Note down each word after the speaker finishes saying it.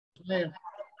ma'am.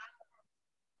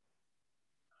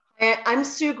 I'm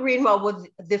Sue Greenwell with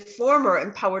the former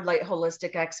Empowered Light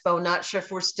Holistic Expo. Not sure if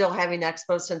we're still having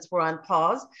Expo since we're on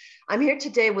pause. I'm here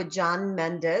today with John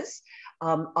Mendez,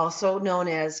 also known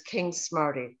as King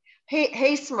Smarty.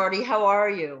 Hey, Smarty, how are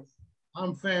you?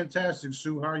 I'm fantastic,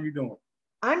 Sue. How are you doing?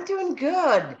 I'm doing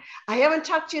good. I haven't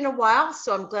talked to you in a while,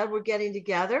 so I'm glad we're getting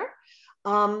together.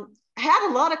 I had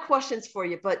a lot of questions for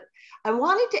you, but I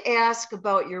wanted to ask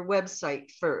about your website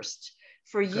first.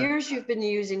 For Okay. years, you've been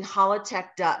using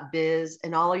holotech.biz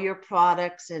and all of your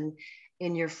products and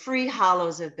your free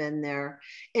hollows have been there.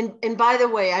 And by the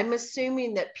way, I'm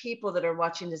assuming that people that are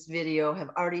watching this video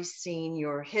have already seen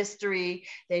your history.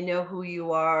 They know who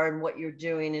you are and what you're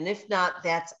doing. And if not,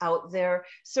 that's out there.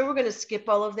 So we're going to skip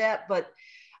all of that. But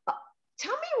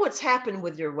tell me what's happened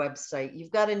with your website.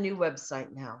 You've got a new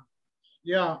website now.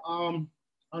 Yeah.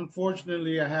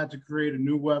 Unfortunately, I had to create a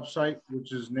new website,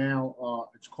 which is now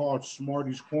it's called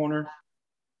Smarty's Corner.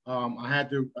 I had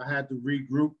to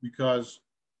regroup because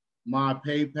my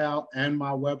PayPal and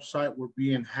my website were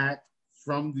being hacked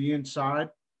from the inside.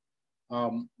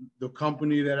 The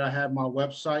company that I had my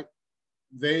website,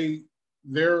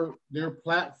 their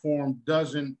platform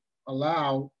doesn't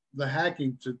allow the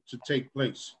hacking to take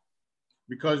place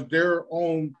because their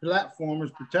own platform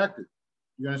is protected.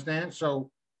 You understand?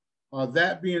 So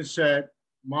that being said,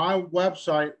 my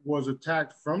website was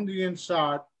attacked from the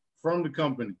inside from the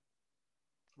company.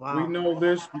 Wow. We know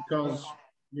this because,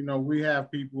 you know, we have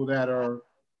people that are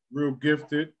real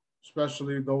gifted,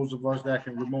 especially those of us that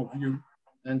can remote view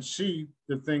and see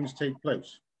the things take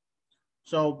place.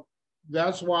 So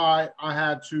that's why I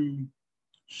had to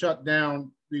shut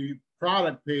down the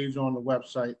product page on the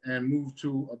website and move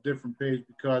to a different page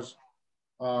because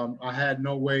I had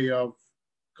no way of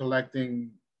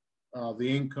collecting the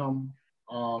income,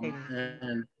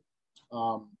 and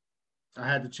I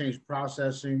had to change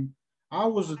processing. I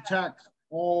was attacked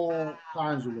all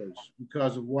kinds of ways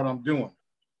because of what I'm doing,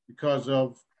 because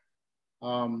of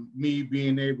me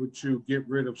being able to get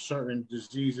rid of certain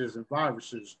diseases and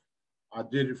viruses. I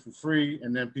did it for free,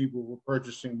 and then people were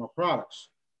purchasing my products.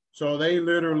 So they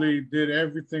literally did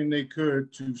everything they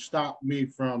could to stop me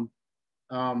from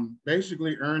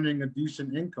basically earning a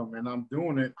decent income, and I'm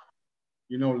doing it,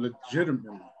 you know,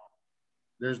 legitimately.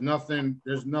 There's nothing,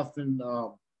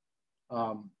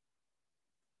 um,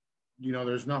 you know,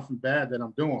 there's nothing bad that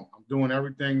I'm doing. I'm doing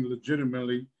everything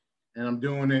legitimately, and I'm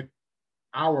doing it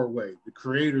our way, the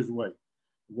creator's way,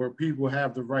 where people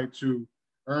have the right to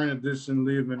earn a decent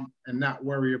living and not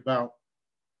worry about,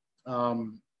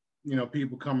 you know,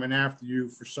 people coming after you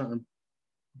for certain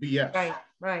BS. Right,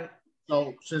 right.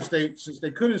 So since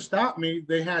they couldn't stop me,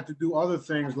 they had to do other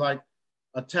things like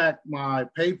attack my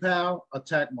PayPal,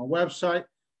 attack my website.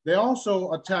 They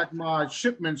also attacked my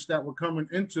shipments that were coming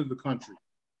into the country.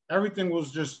 Everything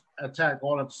was just attacked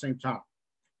all at the same time.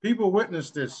 People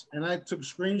witnessed this, and I took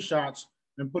screenshots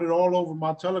and put it all over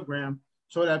my Telegram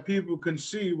so that people can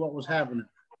see what was happening.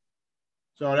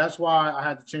 So that's why I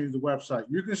had to change the website.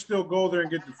 You can still go there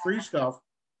and get the free stuff,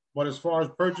 but as far as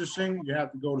purchasing, you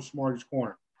have to go to Smarty's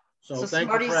Corner. So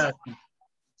thank you for asking.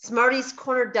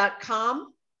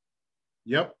 Smarty'sCorner.com.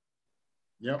 Yep.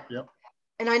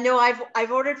 And I know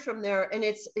I've ordered from there, and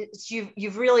it's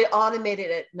you've really automated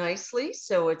it nicely,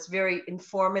 so it's very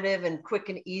informative and quick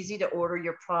and easy to order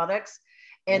your products,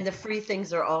 and the free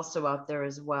things are also out there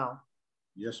as well.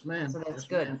 Yes, ma'am. So that's yes,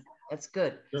 good. Ma'am. That's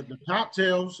good. The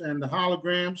cocktails and the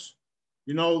holograms,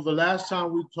 you know, the last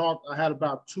time we talked, I had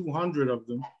about 200 of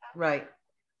them. Right.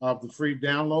 Of the free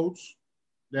downloads,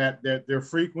 that their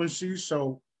frequencies.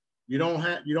 So you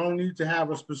don't need to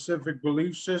have a specific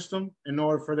belief system in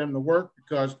order for them to work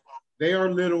because they're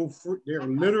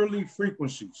literally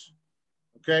frequencies.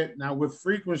 Okay. Now with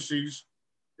frequencies,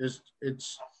 it's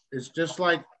just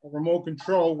like a remote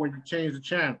control when you change the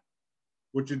channel.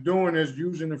 What you're doing is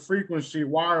using the frequency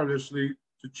wirelessly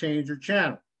to change your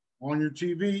channel on your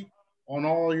TV, on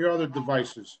all your other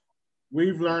devices.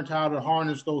 We've learned how to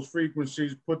harness those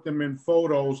frequencies, put them in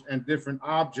photos and different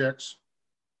objects,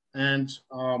 and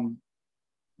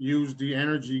use the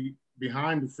energy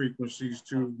behind the frequencies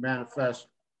to manifest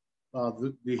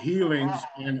the healings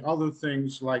and other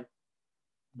things like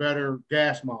better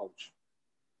gas mileage.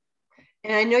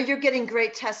 And I know you're getting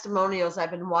great testimonials. I've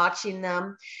been watching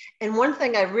them. And one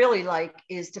thing I really like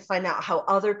is to find out how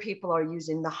other people are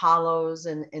using the hollows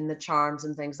and the charms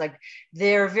and things. Like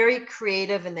they're very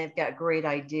creative and they've got great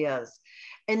ideas.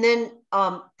 And then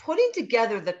putting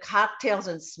together the cocktails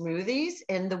and smoothies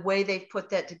and the way they put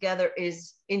that together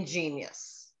is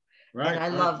ingenious. Right. And I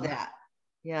love that.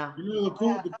 Yeah. You know,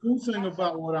 the cool thing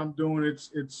about what I'm doing,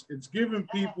 it's giving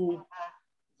people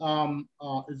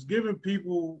it's giving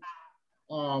people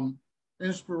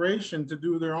inspiration to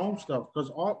do their own stuff, because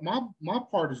all my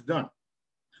part is done.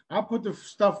 I put the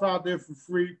stuff out there for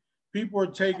free. People are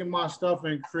taking my stuff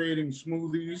and creating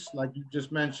smoothies, like you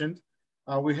just mentioned.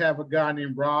 We have a guy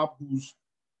named Rob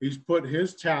he's put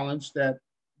his talents that,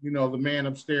 you know, the man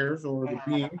upstairs, or the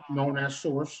being known as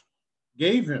Source,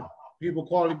 gave him. People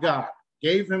call it God.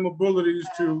 Gave him abilities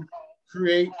to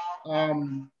create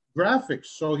graphics.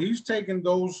 So he's taking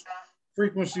those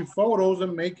frequency photos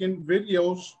and making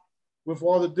videos with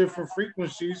all the different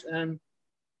frequencies. And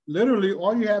literally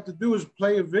all you have to do is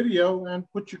play a video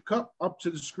and put your cup up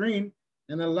to the screen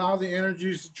and allow the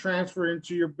energies to transfer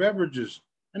into your beverages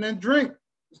and then drink.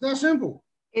 It's that simple.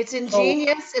 It's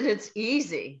ingenious, and it's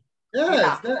easy.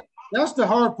 Yeah. That's the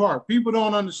hard part. People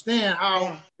don't understand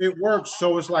how it works.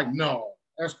 So it's like, no,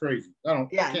 that's crazy. I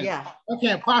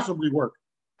can't possibly work.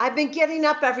 I've been getting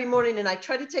up every morning, and I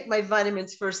try to take my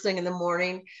vitamins first thing in the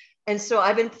morning. And so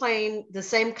I've been playing the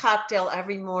same cocktail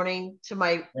every morning to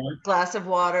my glass of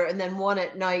water, and then one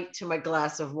at night to my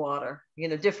glass of water, you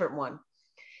know, different one.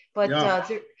 But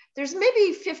there's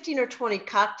maybe 15 or 20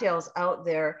 cocktails out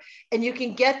there, and you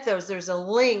can get those. There's a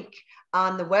link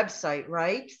on the website,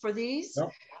 right, for these.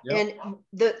 And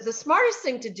the smartest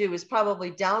thing to do is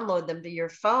probably download them to your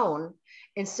phone.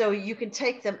 And so you can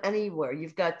take them anywhere.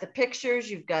 You've got the pictures,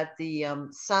 you've got the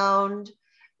sound,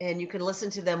 and you can listen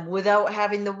to them without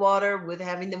having the water, with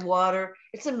having the water.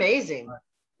 It's amazing.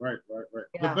 Right.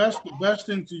 Yeah. The best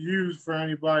thing to use for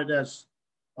anybody that's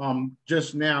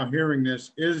just now hearing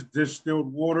this is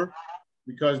distilled water,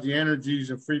 because the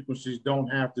energies and frequencies don't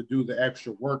have to do the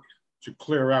extra work to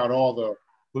clear out all the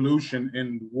pollution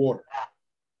in the water.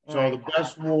 So the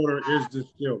best water is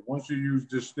distilled. Once you use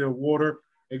distilled water,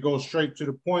 it goes straight to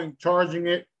the point, charging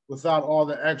it without all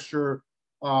the extra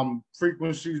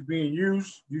frequencies being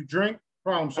used. You drink,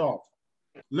 problem solved.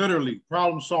 Literally,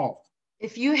 problem solved.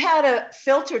 If you had a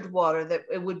filtered water, that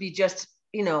it would be just,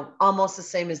 you know, almost the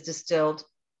same as distilled.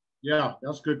 Yeah,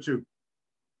 that's good too.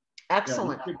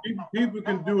 Excellent. Yeah, people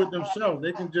can do it themselves.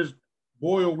 They can just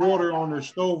boil water on their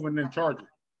stove and then charge it.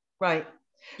 Right.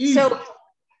 Easy.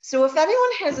 So if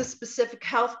anyone has a specific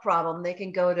health problem, they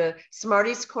can go to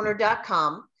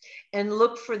smartiescorner.com and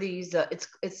look for these.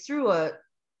 It's through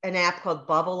an app called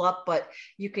Bubble Up, but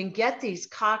you can get these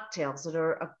cocktails that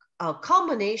are a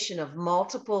culmination of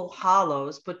multiple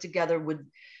hollows put together with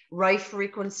right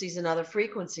frequencies and other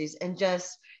frequencies, and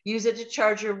just use it to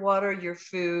charge your water, your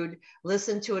food,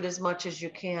 listen to it as much as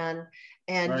you can.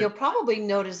 And you'll probably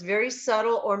notice very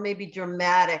subtle or maybe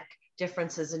dramatic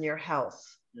differences in your health.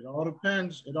 It all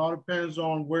depends. It all depends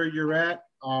on where you're at.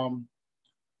 It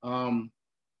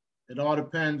all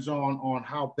depends on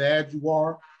how bad you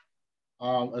are.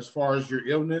 As far as your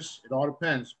illness, it all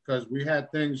depends, because we had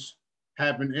things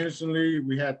happen instantly.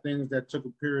 We had things that took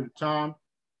a period of time,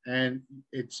 and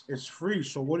it's free.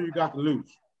 So what do you got to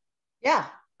lose? Yeah,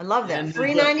 I love that.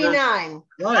 $3.99.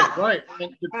 Right.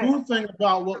 And the cool thing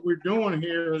about what we're doing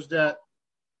here is that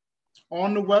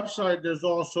on the website, there's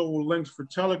also links for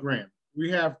Telegram. We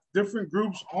have different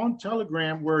groups on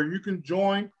Telegram where you can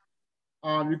join.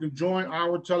 You can join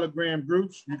our Telegram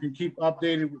groups. You can keep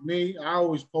updated with me. I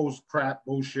always post crap,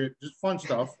 bullshit, just fun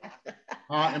stuff.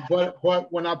 But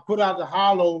when I put out the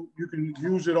hollow, you can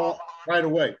use it all right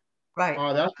away. Right.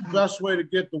 That's the best way to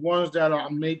get the ones that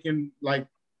I'm making, like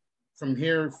from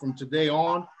today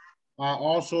on.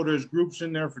 Also, there's groups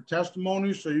in there for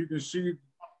testimonies, so you can see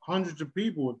hundreds of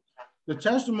people. The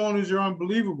testimonies are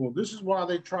unbelievable. This is why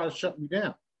they try to shut me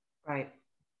down. Right.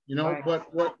 You know,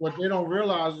 but what they don't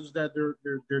realize is that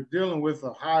they're dealing with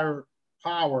a higher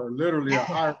power, literally a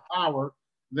higher power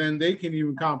than they can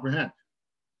even comprehend.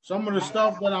 Some of the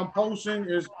stuff that I'm posting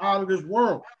is out of this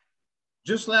world.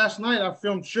 Just last night, I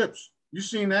filmed ships. You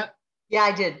seen that? Yeah,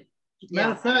 I did.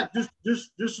 Matter of fact,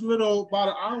 just a little, about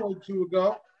an hour or two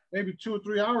ago, maybe 2 or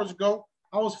 3 hours ago,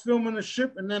 I was filming a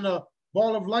ship, and then a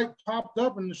ball of light popped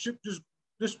up and the ship just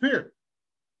disappeared.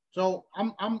 So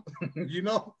I'm you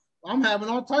know, I'm having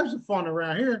all types of fun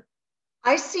around here.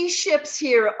 I see ships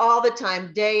here all the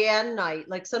time, day and night.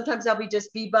 Like sometimes I'll be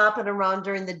just bebopping around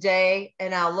during the day,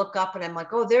 and I'll look up and I'm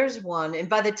like, oh, there's one. And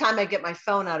by the time I get my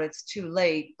phone out, it's too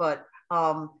late. But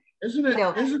isn't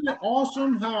it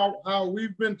awesome how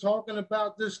we've been talking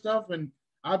about this stuff, and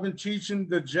I've been teaching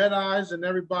the Jedis and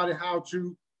everybody how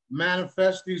to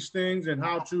manifest these things and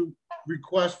how to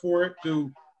request for it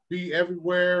to be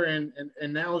everywhere, and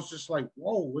now it's just like,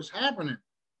 whoa, what's happening?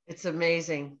 It's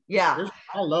amazing. Yeah,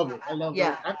 I love it. I love it.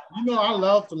 I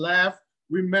love to laugh.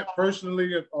 We met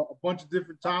personally a bunch of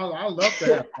different times. I love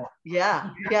to have fun.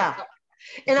 Yeah.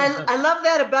 And I love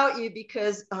that about you,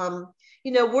 because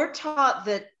we're taught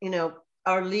that,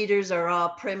 our leaders are all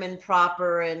prim and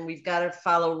proper and we've got to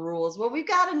follow rules. Well, we've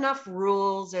got enough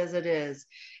rules as it is.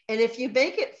 And if you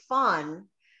make it fun,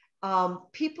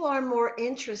 people are more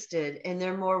interested and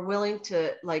they're more willing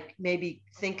to like maybe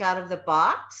think out of the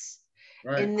box.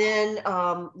 Right. And then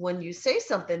when you say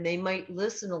something, they might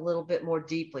listen a little bit more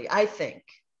deeply, I think,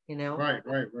 Right.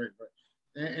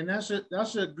 And that's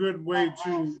a good way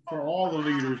for all the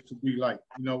leaders to be like,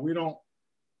 we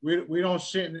don't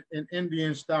sit in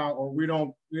Indian style, or we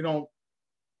don't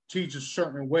teach a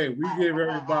certain way. We give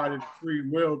everybody the free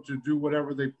will to do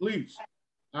whatever they please.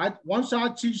 Once I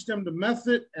teach them the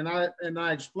method and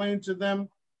I explain to them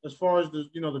as far as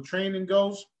the training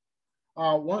goes,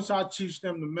 once I teach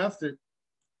them the method,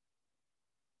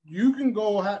 you can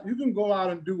go out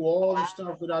and do all the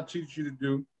stuff that I teach you to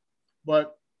do,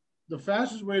 but the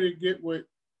fastest way to get what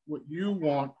you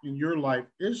want in your life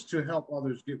is to help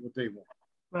others get what they want.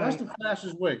 Right. That's the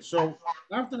fastest way. So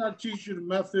after I teach you the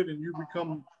method and you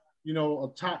become, a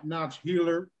top-notch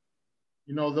healer,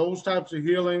 those types of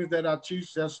healings that I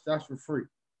teach, that's for free.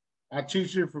 I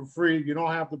teach it for free. You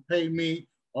don't have to pay me.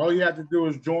 All you have to do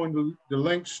is join the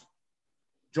links,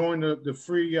 join the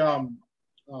free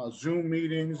Zoom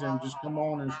meetings, and just come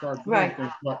on and start doing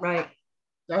things. But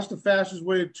that's the fastest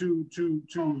way to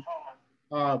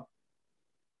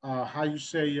how you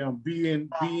say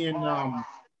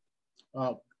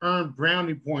earn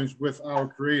brownie points with our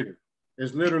creator.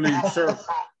 It's literally service.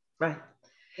 Right.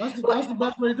 That's the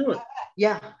best way to do it.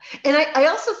 Yeah. And I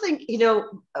also think,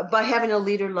 by having a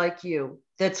leader like you,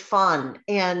 that's fun.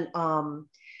 And,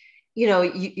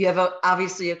 you have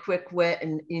obviously a quick wit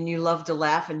and you love to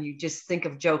laugh and you just think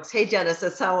of jokes. Hey,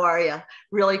 Genesis, how are you?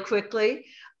 Really quickly.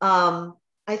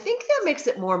 I think that makes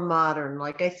it more modern.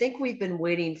 Like, I think we've been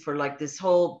waiting for like this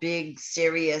whole big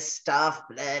serious stuff,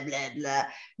 blah, blah, blah.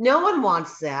 No one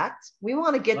wants that. We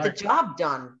want to get the job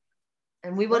done.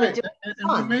 And we want to do it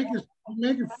fun. And we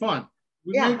make it fun.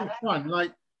 We make it fun.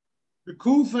 Like, the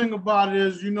cool thing about it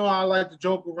is, I like to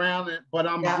joke around it, but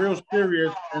I'm real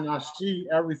serious and I see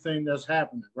everything that's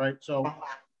happening, right? So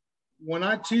when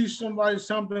I teach somebody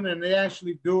something and they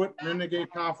actually do it, and then they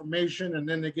get confirmation and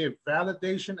then they get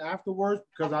validation afterwards,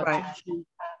 because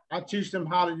I teach them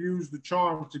how to use the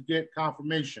charm to get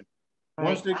confirmation.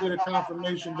 Once they get a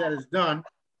confirmation that it's done,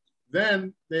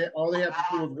 then all they have to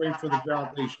do is wait for the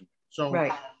validation. So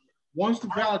once the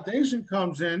validation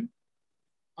comes in,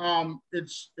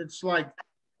 it's like,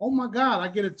 oh my God, I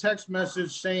get a text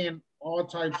message saying all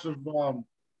types of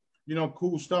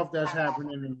cool stuff that's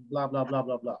happening and blah blah blah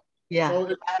blah blah. Yeah.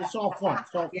 So it's all fun.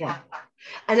 It's all fun.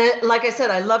 And like I said,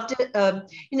 I loved it. On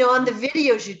the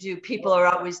videos you do, people are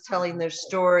always telling their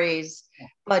stories,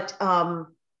 but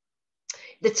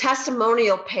the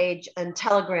testimonial page and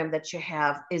Telegram that you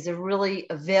have is a really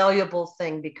valuable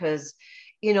thing because,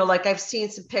 like I've seen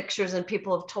some pictures and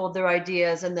people have told their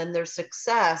ideas and then their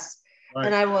success. Right.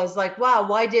 And I was like, wow,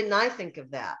 why didn't I think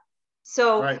of that?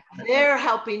 So they're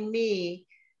helping me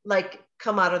like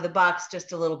come out of the box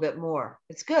just a little bit more.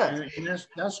 It's good. And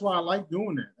that's why I like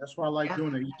doing it. That's why I like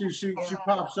doing it. You see, she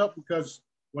pops up because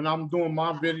when I'm doing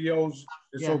my videos,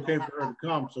 it's okay for her to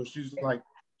come. So she's like,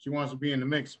 she wants to be in the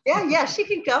mix. Yeah, she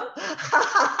can come.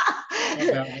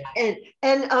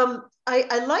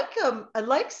 I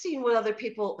like seeing what other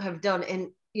people have done.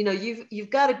 And you've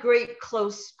got a great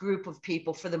close group of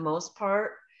people for the most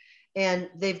part, and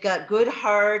they've got good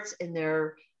hearts and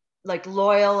they're like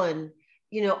loyal and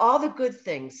all the good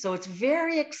things. So it's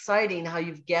very exciting how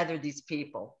you've gathered these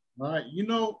people. All right.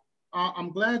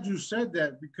 I'm glad you said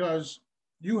that because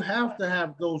you have to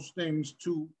have those things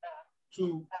to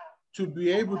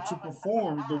be able to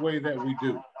perform the way that we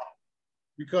do.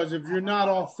 Because if you're not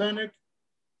authentic,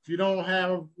 if you don't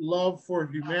have love for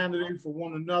humanity, for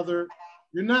one another,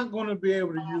 you're not going to be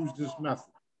able to use this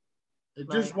method.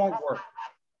 It just won't work.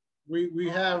 We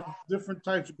have different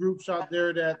types of groups out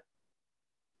there that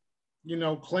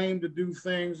claim to do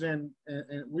things, and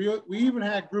we even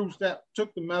had groups that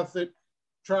took the method,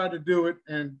 tried to do it,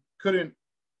 and couldn't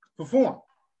perform.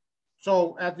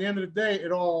 So at the end of the day,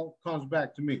 it all comes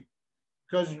back to me,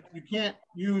 because you can't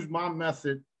use my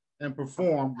method and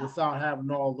perform without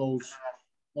having all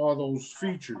those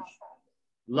features: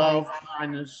 love,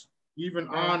 kindness, even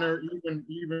honor,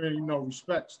 even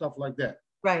respect, stuff like that.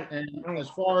 Right. And as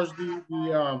far as you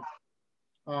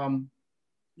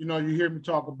hear me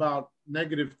talk about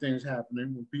negative things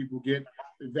happening when people get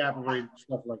evaporated and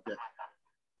stuff like that.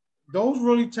 Those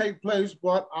really take place,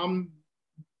 but I'm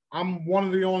one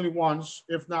of the only ones,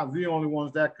 if not the only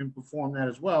ones, that can perform that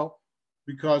as well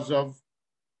because of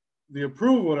the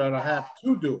approval that I have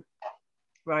to do it.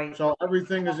 Right. So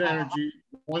everything is energy.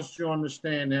 once you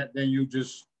understand that, then you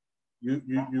just you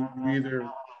either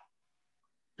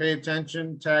pay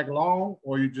attention, tag along,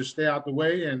 or you just stay out the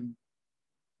way, and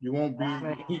you won't be,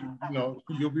 right.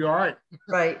 you'll be all right.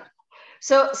 Right.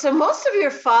 So most of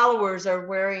your followers are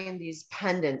wearing these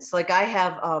pendants. Like I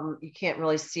have, you can't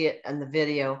really see it in the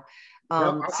video.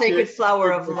 Yep, Sacred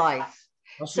Flower of Life.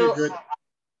 I see it So, good.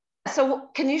 so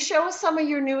can you show us some of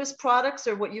your newest products,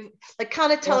 or what you like?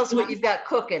 Kind of tell us what you've got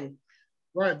cooking.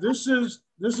 Right. This is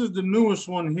the newest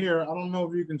one here. I don't know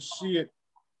if you can see it.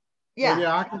 Yeah. Oh,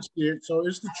 yeah, I can see it. So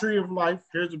it's the Tree of Life.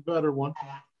 Here's a better one.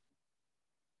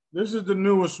 This is the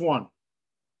newest one.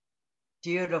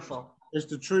 Beautiful. It's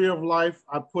the Tree of Life.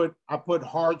 I put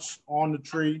hearts on the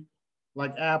tree,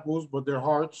 like apples, but they're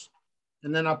hearts.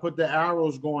 And then I put the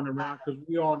arrows going around, because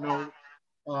we all know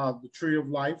the Tree of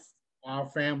Life, our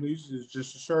families, is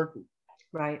just a circle.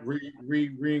 Right.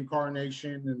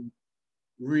 Reincarnation and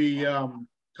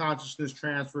consciousness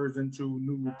transfers into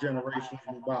new generations,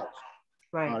 new bodies.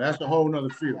 Right. That's a whole nother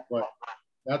field, but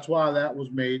that's why that was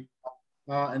made.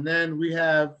 And then we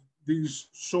have these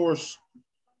source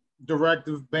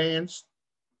directive bands.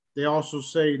 They also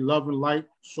say love and light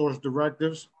source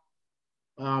directives.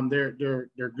 They're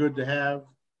good to have.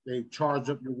 They charge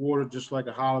up your water just like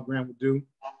a hologram would do.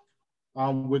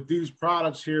 With these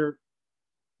products here,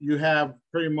 you have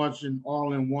pretty much an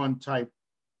all-in-one type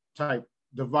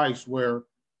device where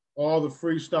all the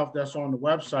free stuff that's on the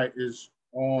website is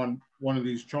on one of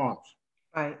these charms.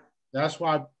 Right. That's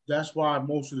why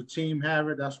most of the team have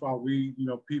it. That's why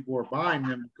people are buying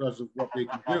them, because of what they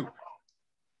can do.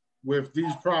 With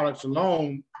these products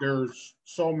alone, there's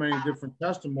so many different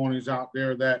testimonies out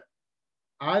there that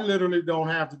I literally don't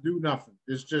have to do nothing.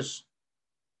 It's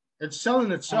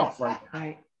selling itself right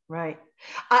now. Right.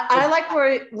 I like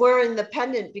we're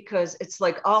independent, because it's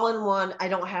like all in one. I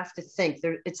don't have to think.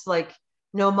 It's like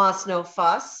no muss, no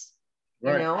fuss,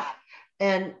 right.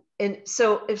 And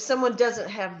so if someone doesn't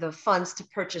have the funds to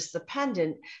purchase the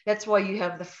pendant, that's why you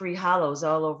have the free hollows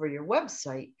all over your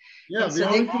website. Yeah. And the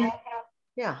only thing,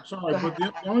 yeah. Sorry, but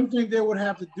the only thing they would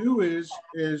have to do is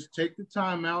take the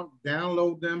time out,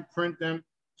 download them, print them,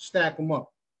 stack them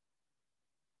up.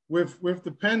 With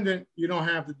the pendant, you don't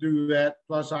have to do that.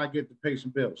 Plus, I get to pay some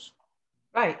bills.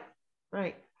 Right.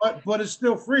 But it's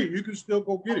still free. You can still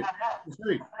go get it. It's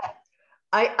free.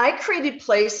 I created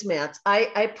placemats.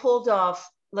 I pulled off,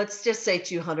 let's just say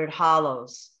 200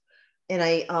 hollows, and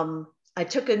I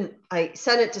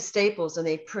sent it to Staples, and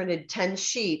they printed 10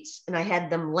 sheets, and I had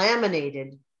them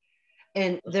laminated,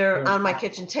 and they're on my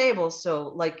kitchen table.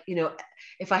 So like,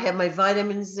 if I have my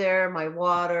vitamins there, my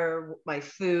water, my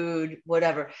food,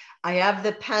 whatever, I have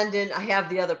the pendant, I have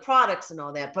the other products and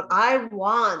all that, but I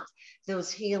want those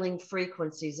healing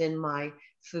frequencies in my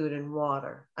food and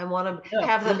water. I want to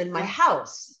have them in my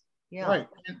house. Yeah. Right.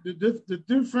 And the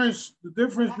difference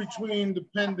between the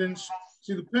pendants,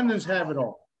 see, the pendants have it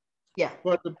all. Yeah.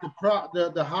 But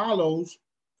the hollows,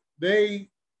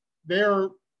 they're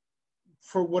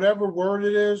for whatever word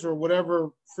it is or whatever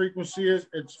frequency is,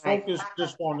 it's focused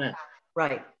just on that.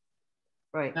 Right.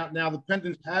 Now the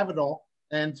pendants have it all,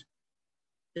 and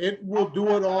it will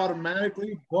do it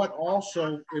automatically. But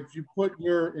also, if you put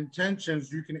your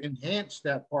intentions, you can enhance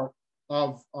that part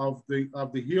of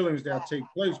the healings that take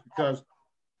place, because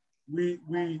we're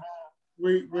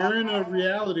in a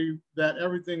reality that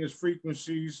everything is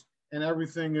frequencies and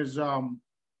everything is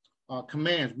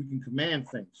commands. We can command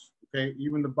things. Okay,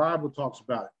 even the Bible talks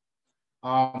about it.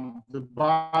 The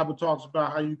Bible talks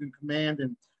about how you can command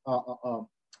and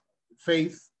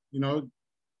faith,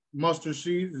 mustard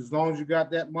seeds, as long as you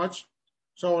got that much.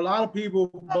 So a lot of people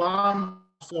buy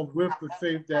themselves with the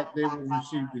faith that they will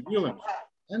receive the healings,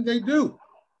 and they do.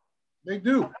 Right.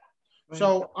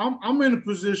 So I'm in a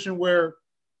position where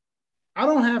I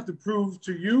don't have to prove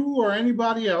to you or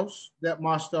anybody else that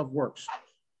my stuff works.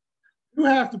 You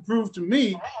have to prove to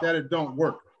me that it don't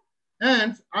work.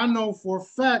 And I know for a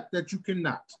fact that you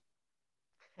cannot.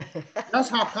 That's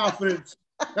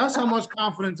how much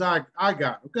confidence I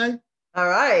got, okay? All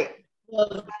right.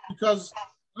 Because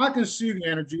I can see the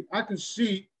energy. I can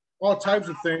see all types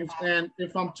of things. And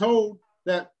if I'm told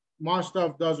that my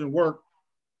stuff doesn't work,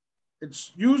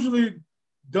 it's usually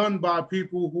done by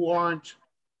people who aren't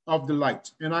of the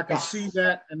light. And I can see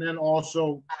that, and then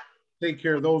also take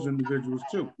care of those individuals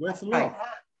too, with love.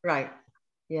 Right.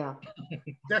 Yeah.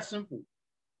 That's simple.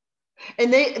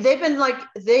 And they've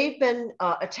been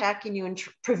attacking you and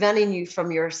preventing you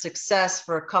from your success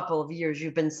for a couple of years.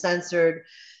 You've been censored.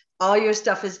 All your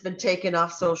stuff has been taken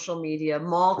off social media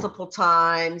multiple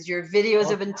times. Your videos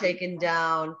have been taken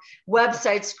down.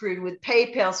 Websites screwed with,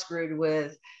 PayPal screwed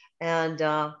with, and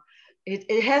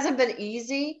it hasn't been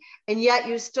easy, and yet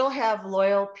you still have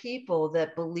loyal people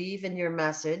that believe in your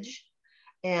message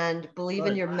and believe in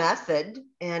Right. your method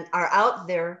and are out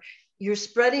there. You're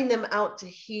spreading them out to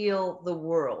heal the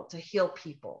world, to heal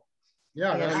people.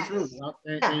 Yeah, And that's true.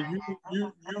 yeah, And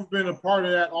you've been a part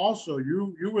of that also.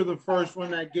 You were the first one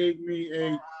that gave me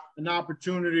an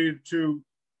opportunity to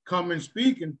come and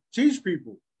speak and teach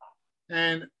people.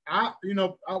 And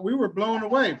we were blown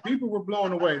away. People were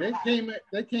blown away.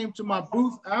 They came to my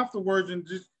booth afterwards and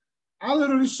just I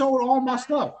literally sold all my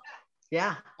stuff.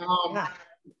 yeah, Um, yeah,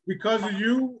 because of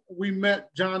you, we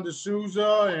met John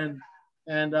D'Souza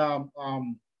and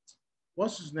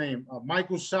what's his name,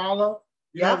 Michael Sala.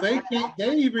 You know, yeah,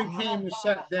 they even came and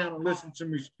sat down and listened to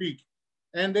me speak,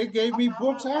 and they gave me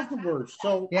books afterwards.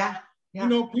 So yeah, you yeah.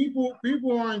 know, people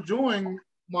are enjoying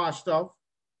my stuff,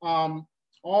 um,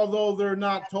 although they're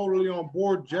not totally on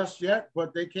board just yet.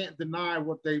 But they can't deny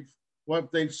what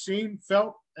they've seen,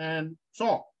 felt, and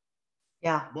saw.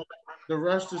 Yeah. But the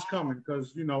rest is coming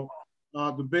because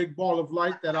the big ball of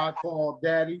light that I call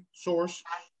Daddy Source,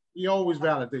 he always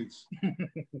validates.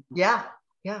 Yeah.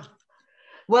 Yeah.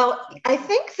 Well, I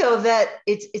think though that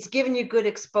it's given you good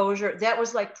exposure. That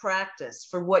was like practice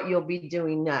for what you'll be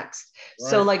doing next.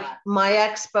 So Right. like my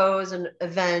expos and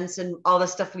events and all the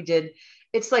stuff we did,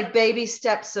 it's like baby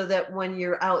steps so that when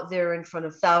you're out there in front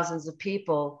of thousands of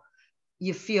people,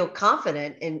 you feel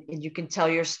confident and you can tell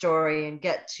your story and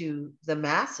get to the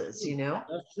masses, you know?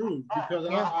 That's true because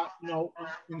Yeah.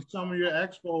 in some of your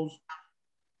expos,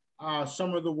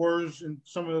 some of the words and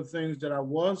some of the things that I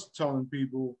was telling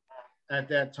people at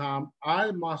that time,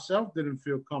 I myself didn't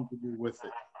feel comfortable with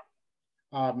it.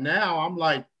 Now I'm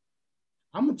like,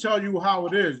 I'm gonna tell you how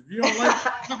it is. If you don't like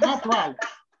it, not my problem.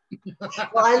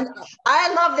 Well,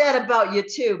 I love that about you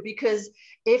too, because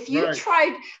if you Right.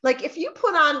 tried, like if you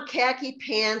put on khaki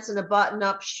pants and a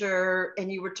button-up shirt and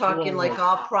you were It talking won't like work.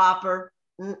 all proper,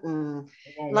 mm-mm.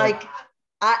 It won't work. Like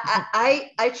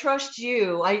I trust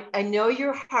you. I know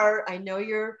your heart. I know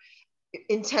your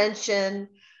intention.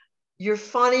 You're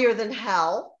funnier than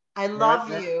hell. I Right. love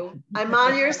Right. you. I'm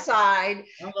on your side.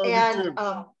 I love you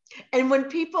And too. when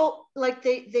people like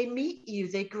they meet you,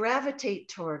 they gravitate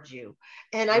towards you.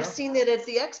 And I've Yeah. seen that at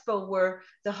the expo where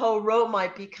the whole row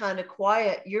might be kind of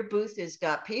quiet. Your booth has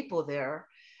got people there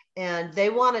and they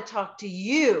want to talk to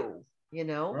you,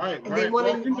 Right. and they Right. want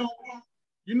Well, to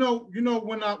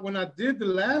when I did the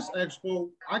last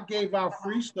expo, I gave out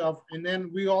free stuff, and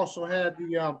then we also had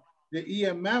the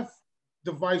EMF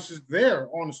devices there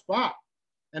on the spot,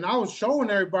 and I was showing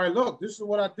everybody, look, this is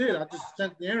what I did. I just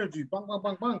sent the energy, bang, bang,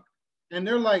 bang, bang, and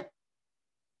they're like,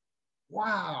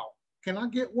 wow, can I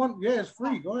get one? Yeah, it's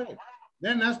free. Go ahead.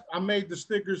 Then I made the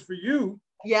stickers for you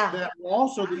yeah, that were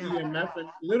also the yeah, EMF, and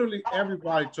literally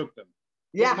everybody took them.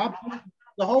 yeah. My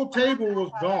the whole table was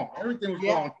gone. Everything was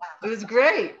Yeah, gone. it was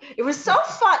great. It was so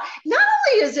fun. Not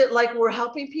only is it like we're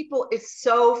helping people, it's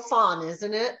so fun,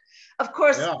 isn't it? Of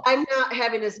course, Yeah. I'm not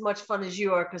having as much fun as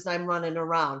you are because I'm running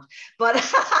around, but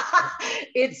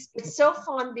it's so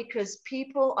fun because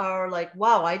people are like,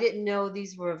 wow, I didn't know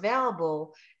these were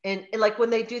available. And like when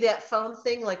they do that phone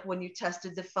thing, like when you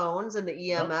tested the phones and the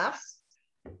Yep. EMFs,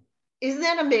 isn't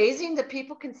that amazing that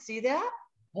people can see that?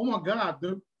 Oh my God,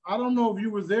 dude. I don't know if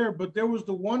you were there, but there was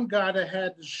the one guy that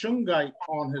had the shungite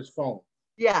on his phone.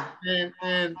 Yeah.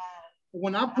 And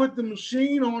when I put the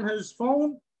machine on his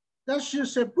phone, that shit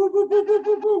said boo boo boo boo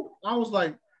boo boo. I was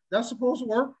like, that's supposed to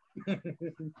work.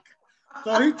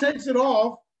 So he takes it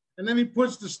off and then he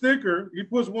puts the sticker, he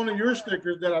puts one of your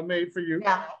stickers that I made for you,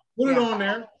 Yeah. put it Yeah. on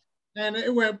there, and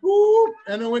it went boop,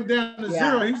 and it went down to Yeah.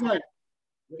 zero. He's like,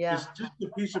 Yeah. it's just a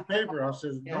piece of paper. I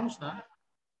says, no, Yeah. it's not.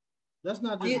 That's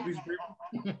not just a piece of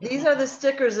paper. These are the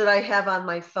stickers that I have on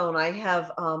my phone. Wait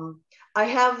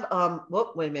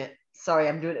a minute. Sorry,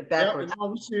 I'm doing it Yeah, backwards. no,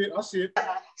 we see it. I see it.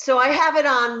 So I have it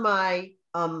on my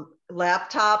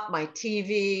laptop, my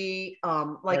TV,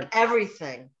 like Right.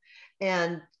 everything.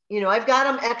 And I've got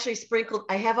them actually sprinkled.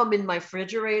 I have them in my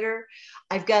refrigerator.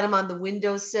 I've got them on the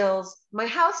windowsills. My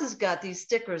house has got these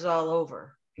stickers all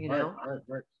over, Right.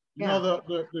 Right. You know,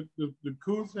 Yeah. the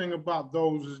cool thing about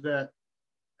those is that,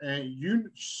 and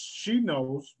she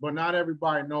knows, but not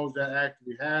everybody knows that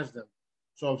actually has them.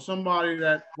 So if somebody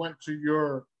that went to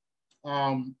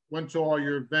all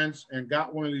your events and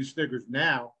got one of these stickers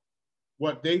now,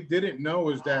 what they didn't know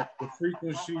is that the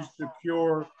frequencies to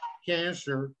cure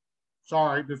cancer,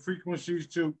 the frequencies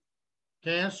to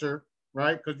cancer,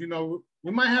 right? Because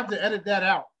we might have to edit that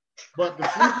out, but the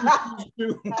frequencies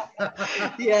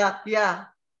to Yeah. Yeah.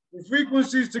 the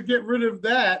frequencies to get rid of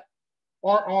that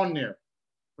are on there.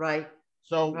 Right.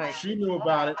 So Right. she knew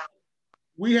about it.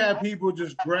 we had people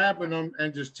just grabbing them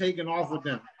and just taking off with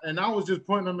them. And I was just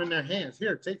putting them in their hands.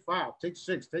 Here, take 5, take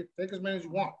 6, take as many as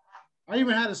you want. I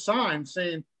even had a sign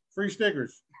saying free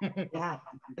stickers. Yeah.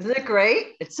 Isn't it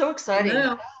great? It's so exciting.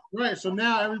 Now, right. So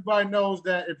now everybody knows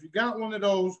that if you got one of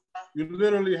those, you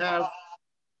literally have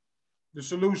the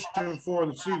solution for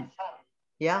the seed.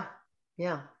 Yeah.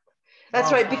 Yeah.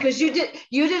 That's right. Because you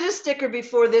did a sticker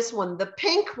before this one. The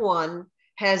pink one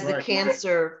has the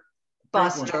cancer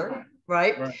buster,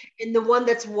 right? And the one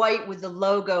that's white with the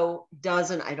logo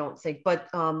doesn't, I don't think. But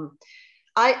I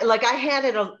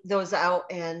had those out,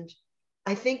 and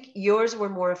I think yours were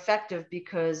more effective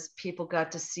because people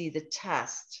got to see the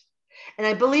test. And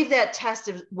I believe that test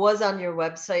was on your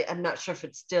website. I'm not sure if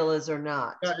it still is or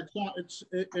not. Yeah,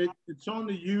 it's on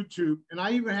the YouTube, and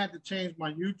I even had to change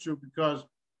my YouTube because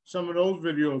some of those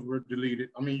videos were deleted.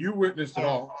 I mean, you witnessed it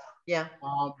all. Yeah.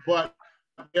 But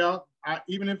yeah,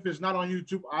 even if it's not on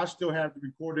YouTube, I still have the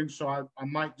recording, so I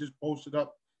might just post it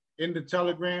up in the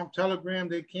Telegram. Telegram,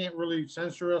 they can't really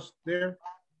censor us there,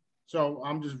 so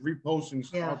I'm just reposting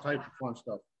all type of fun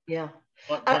stuff. Yeah.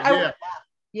 But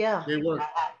yeah, they work.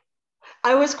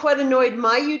 I was quite annoyed.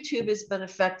 My YouTube has been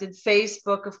affected.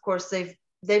 Facebook, of course,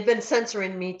 they've been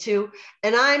censoring me too.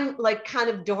 And I'm like kind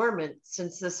of dormant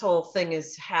since this whole thing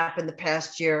has happened the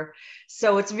past year.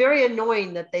 So it's very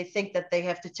annoying that they think that they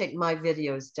have to take my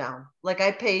videos down. Like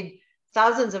I paid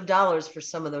thousands of dollars for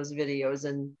some of those videos,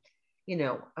 and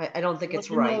I don't think it's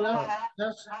right.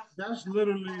 That's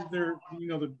literally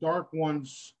the dark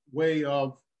one's way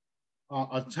of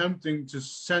attempting to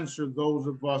censor those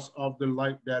of us of the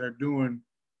light that are doing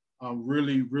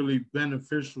really, really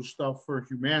beneficial stuff for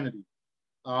humanity.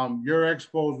 Your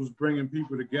expos was bringing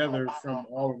people together from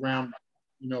all around,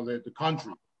 the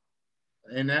country,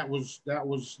 and that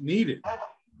was needed.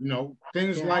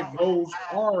 Things like those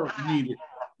are needed,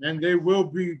 and there will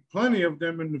be plenty of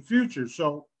them in the future.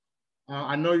 So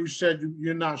I know you said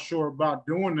you're not sure about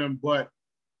doing them, but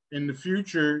in the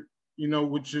future,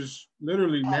 which is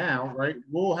literally now, right?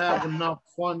 We'll have enough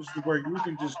funds to where you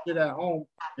can just sit at home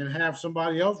and have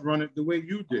somebody else run it the way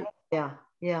you did. Yeah,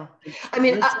 yeah. I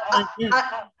mean,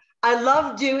 I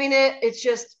love doing it. It's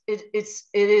just it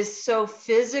is so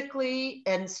physically,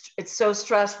 and it's so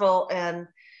stressful, and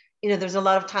there's a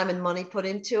lot of time and money put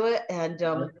into it, and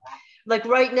like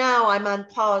right now I'm on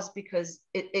pause because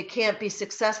it can't be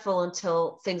successful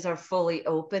until things are fully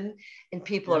open and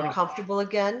people are comfortable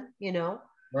again.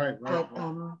 Right. But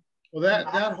well,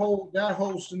 that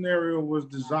whole scenario was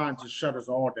designed to shut us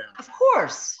all down. Of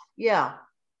course, yeah.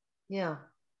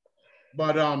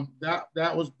 But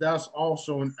that's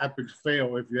also an epic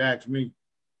fail, if you ask me,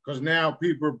 because now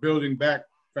people are building back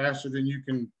faster than you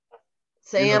can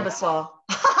say Ambasol.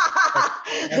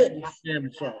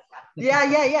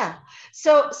 Yeah.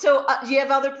 So do you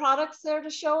have other products there to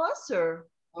show us, or?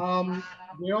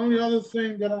 The only other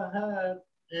thing that I had,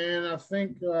 and I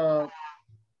think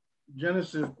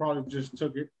Genesis probably just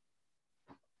took it,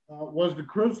 was the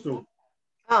crystal.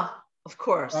 Oh, of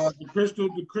course. The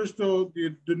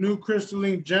new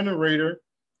crystalline generator.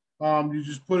 You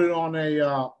just put it on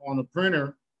a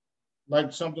printer,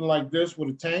 like something like this with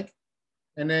a tank,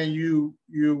 and then you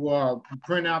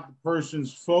print out the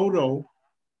person's photo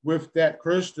with that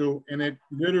crystal, and it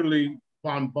literally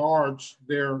bombards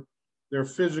their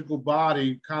physical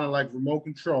body, kind of like remote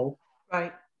control.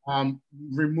 Right.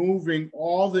 Removing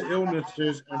all the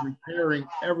illnesses and repairing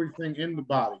everything in the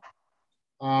body.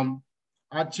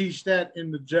 I teach that in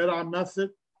the Jedi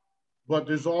method, but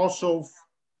there's also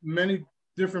many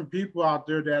different people out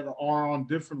there that are on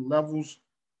different levels,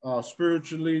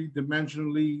 spiritually,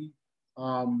 dimensionally.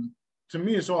 To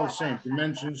me, it's all the same.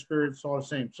 Dimension, spirit, it's all the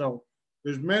same. So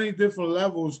there's many different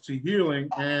levels to healing,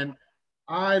 and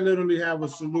I literally have a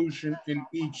solution in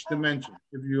each dimension,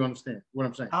 if you understand what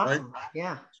I'm saying. Awesome. Right?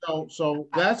 Yeah. So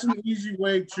that's an easy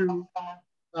way to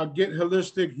get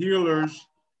holistic healers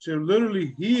to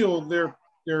literally heal their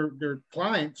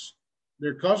clients,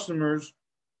 their customers.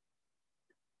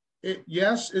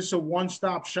 Yes, it's a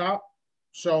one-stop shop.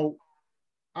 So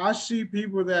I see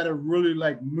people that are really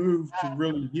like moved to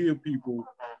really heal people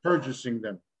purchasing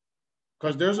them.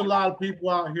 Because there's a lot of people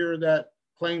out here that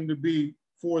claim to be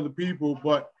for the people,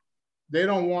 but they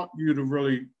don't want you to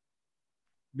really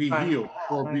be healed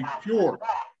or be cured.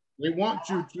 They want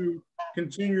you to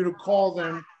continue to call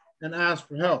them and ask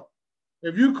for help.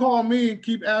 If you call me and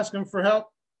keep asking for help,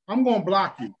 I'm going to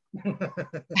block you.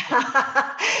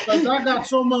 Because I got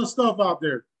so much stuff out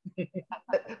there.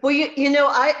 Well,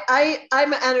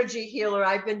 I'm an energy healer.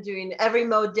 I've been doing every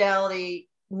modality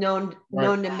known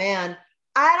to man.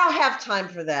 I don't have time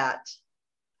for that.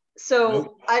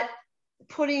 So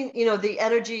putting, you know, the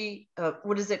energy,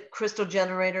 what is it, crystal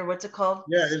generator, what's it called?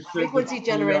 Yeah, it's Frequency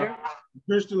generator.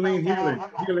 crystalline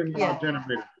healing Yeah.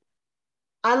 generator.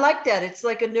 I like that. It's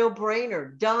like a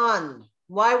no-brainer. Done.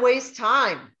 Why waste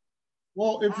time?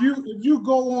 Well, if you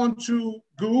go on to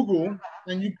Google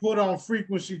and you put on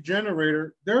frequency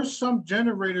generator, there's some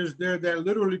generators there that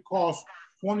literally cost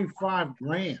 25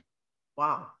 grand.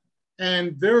 Wow.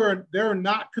 And they're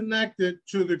not connected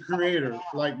to the creator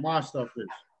like my stuff is.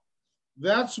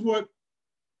 That's what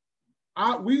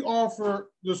we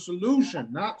offer, the solution,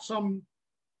 not some,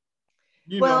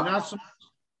 Well, not some.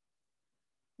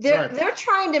 they're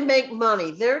trying to make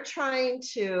money. They're trying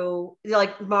to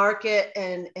like market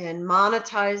and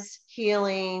monetize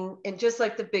healing, and just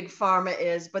like the big pharma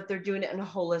is, but they're doing it in a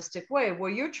holistic way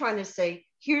where you're trying to say,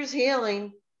 here's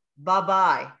healing,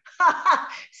 bye-bye.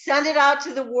 Send it out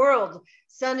to the world.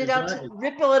 Send it out to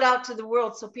ripple it out to the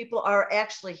world so people are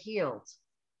actually healed.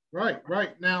 Right.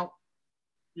 Now,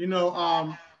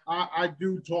 I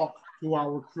do talk to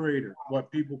our creator,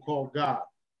 what people call God.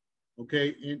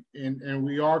 Okay, and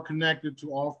we are connected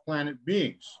to off-planet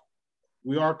beings.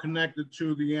 We are connected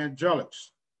to the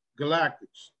angelics,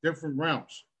 galactics, different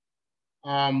realms.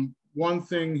 One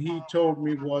thing he told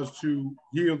me was to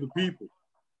heal the people.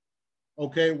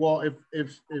 Okay, well,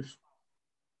 if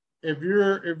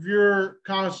you're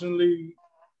constantly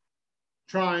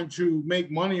trying to make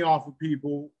money off of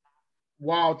people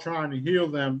while trying to heal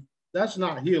them, that's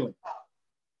not healing.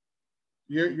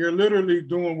 You're literally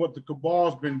doing what the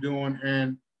cabal's been doing,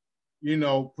 and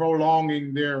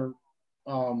prolonging their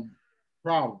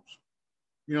problems.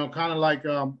 Kind of like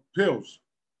pills.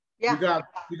 Yeah.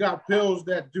 You got pills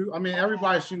that do. I mean,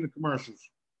 everybody's seen the commercials.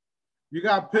 You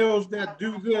got pills that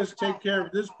do this, take care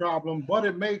of this problem, but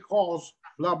it may cause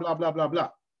blah blah blah blah blah.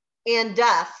 And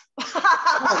death.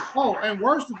 And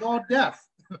worst of all, death.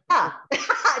 Yeah,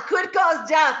 could cause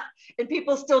death, and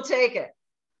people still take it.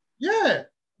 Yeah,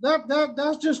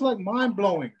 that's just like mind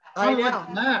blowing. I know.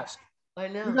 Like mask. I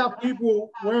know. You got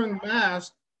people wearing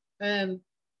masks, and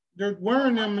they're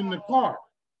wearing them in the car.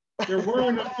 They're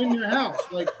wearing them in your house.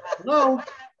 Like, hello,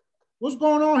 what's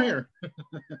going on here?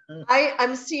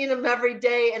 I'm seeing them every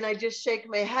day, and I just shake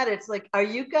my head. It's like, are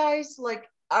you guys like,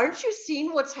 aren't you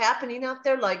seeing what's happening out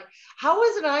there? Like, how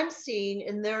is it I'm seeing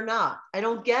and they're not? I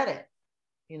don't get it.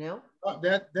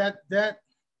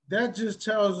 That just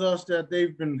tells us that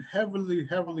they've been heavily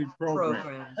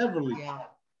programmed. Heavily.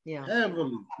 Yeah.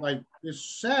 Heavily. Like,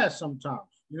 it's sad sometimes.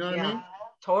 You know what I mean?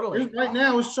 Totally. Right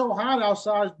now, it's so hot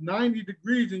outside, 90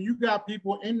 degrees, and you got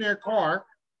people in their car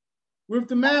with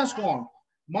the mask on.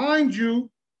 Mind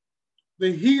you,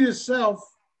 the heat itself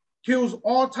kills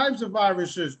all types of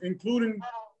viruses, including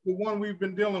the one we've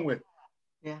been dealing with.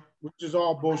 Yeah. Which is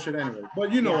all bullshit anyway.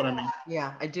 But you know what I mean.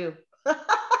 Yeah, I do.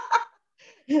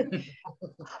 You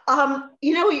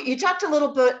talked a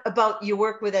little bit about your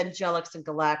work with angelics and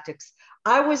galactics.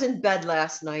 I was in bed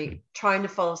last night trying to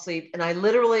fall asleep, and I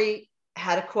literally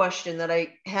had a question that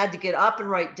I had to get up and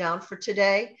write down for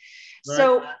today. Right.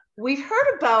 So we've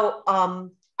heard about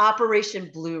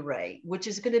Operation Blu-ray, which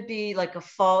is going to be like a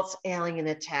false alien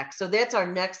attack. So that's our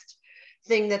next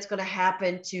thing that's going to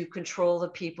happen to control the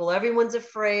people. Everyone's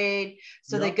afraid.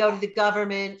 So they go to the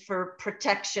government for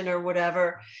protection or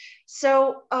whatever.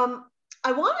 So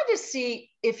I wanted to see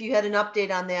if you had an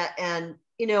update on that. And,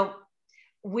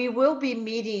 we will be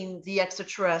meeting the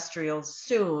extraterrestrials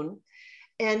soon.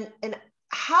 And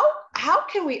how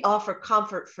can we offer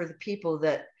comfort for the people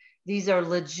that these are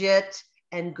legit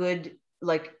and good,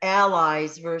 like,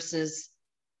 allies, versus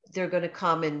they're going to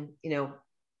come and,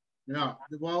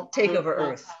 take over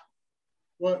Earth?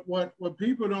 What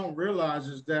people don't realize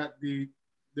is that the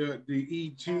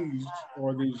ETs,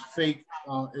 or these fake,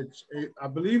 I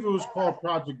believe it was called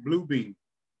Project Bluebeam,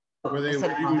 where they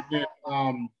were using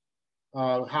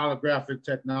holographic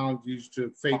technologies to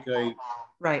fake a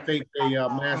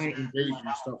massive invasion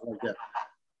and stuff like that.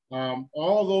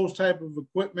 All those type of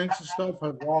equipments and stuff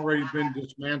have already been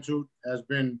dismantled, has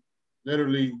been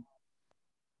literally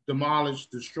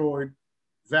demolished, destroyed,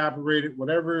 evaporated,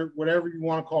 whatever you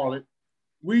want to call it.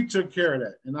 We took care of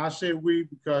that. And I say we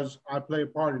because I play a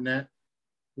part in that,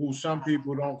 who some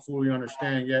people don't fully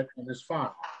understand yet, and it's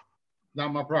fine.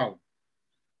 Not my problem.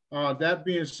 That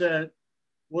being said,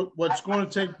 what's going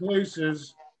to take place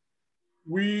is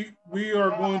we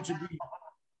are going to be,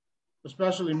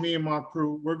 especially me and my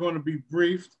crew, we're going to be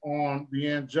briefed on the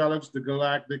angelics, the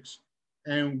galactics,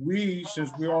 and since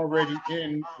we're already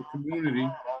in the community,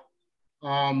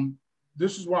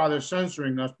 this is why they're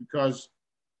censoring us, because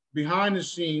behind the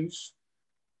scenes,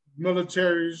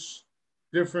 militaries,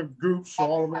 different groups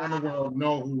all around the world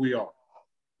know who we are.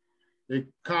 They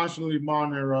constantly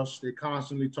monitor us. They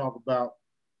constantly talk about,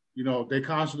 they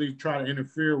constantly try to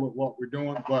interfere with what we're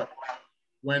doing. But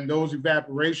when those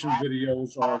evaporation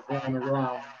videos are going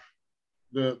around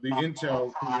the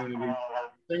intel community,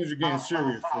 things are getting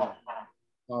serious for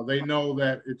them. They know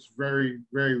that it's very,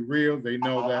 very real. They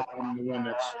know that I'm the one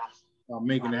that's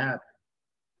making it happen.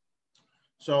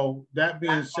 So that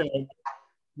being said,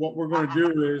 what we're going to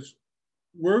do is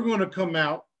we're going to come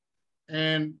out,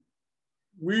 and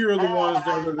we are the ones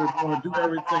that are going to do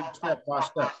everything step by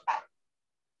step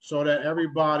so that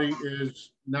everybody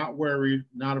is not worried,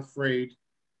 not afraid,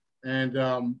 and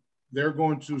they're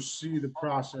going to see the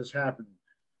process happening.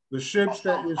 The ships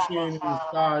that you're seeing in the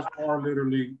skies are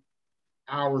literally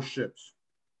our ships.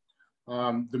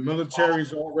 The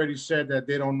military's already said that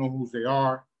they don't know who they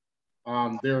are.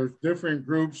 There's different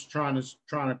groups trying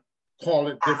to call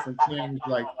it different things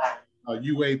like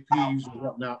UAPs and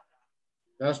whatnot.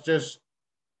 That's just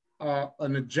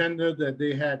an agenda that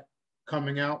they had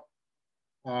coming out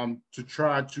to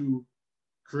try to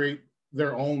create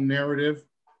their own narrative.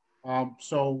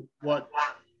 So what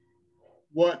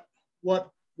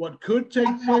could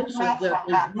take place is that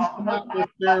they do come out with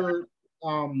their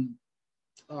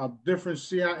different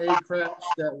CIA crafts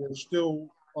that were still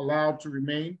allowed to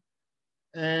remain.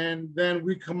 And then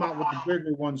we come out with the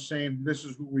bigger one saying, this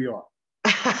is who we are.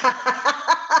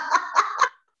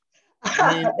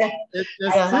 I mean,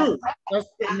 that's true.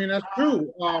 That's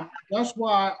true. That's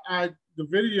why the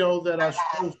video that I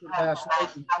posted last night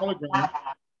in Telegram,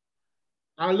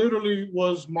 I literally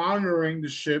was monitoring the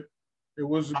ship. It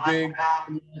was a big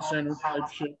center type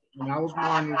ship, and I was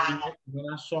monitoring it. And then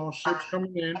I saw ships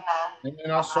coming in, and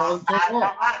then I saw them take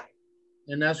off.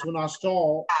 And that's when I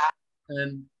saw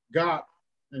and got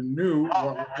and knew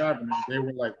what was happening. They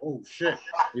were like, oh shit.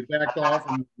 They backed off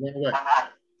and went away.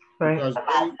 Right. Because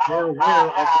they're aware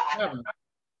of what's happening.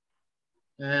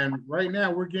 And right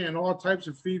now we're getting all types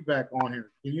of feedback on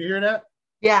here. Can you hear that?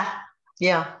 Yeah.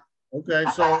 Yeah. Okay,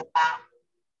 so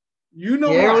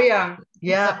here we are.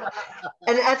 Yeah.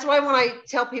 And that's why when I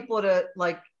tell people to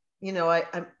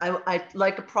I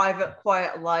like a private,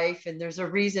 quiet life, and there's a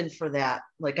reason for that.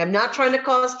 Like, I'm not trying to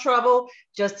cause trouble,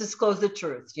 just disclose the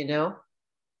truth,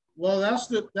 Well, that's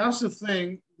the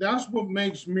thing. That's what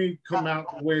makes me come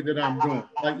out the way that I'm doing.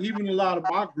 Like, even a lot of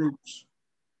my groups,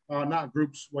 not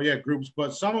groups, well, yeah, groups,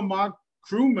 but some of my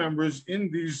crew members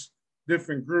in these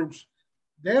different groups,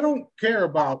 they don't care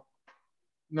about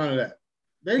none of that.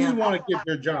 They just want to get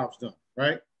their jobs done,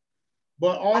 right?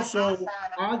 But also,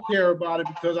 I care about it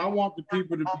because I want the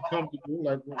people to be comfortable,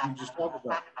 like what we just talked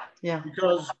about. Yeah.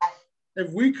 Because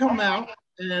if we come out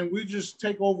and we just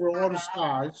take over all the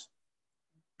skies,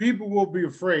 people will be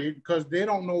afraid because they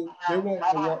won't know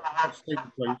what's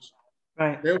taking place.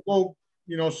 Right. They'll go,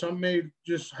 some may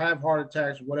just have heart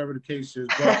attacks, whatever the case is.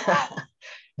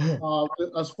 But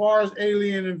as far as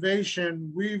alien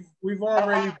invasion, we've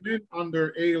already been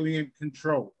under alien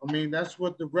control. I mean, that's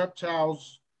what the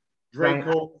reptiles,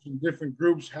 Dracos, and different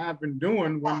groups have been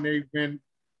doing when they've been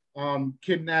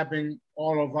kidnapping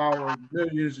all of our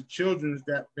millions of children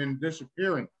that have been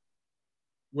disappearing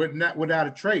without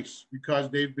a trace, because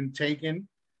they've been taken,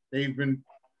 they've been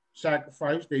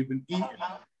sacrificed, they've been eaten.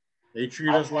 They treat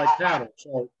us like cattle.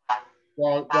 So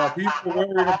while people are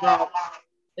worried about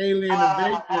alien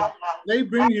invasion,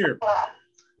 they've been here.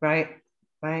 Right.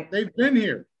 They've been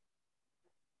here.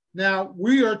 Now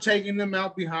we are taking them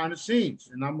out behind the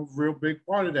scenes, and I'm a real big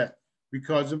part of that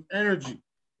because of energy.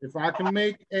 If I can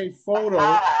make a photo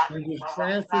and just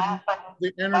transfer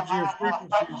the energy and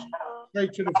frequencies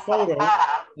straight to the photo,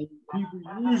 and people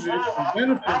use it and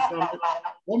benefit from it,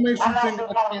 what makes you think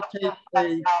I can't take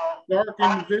a dark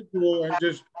individual and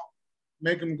just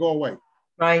make them go away?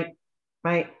 Right.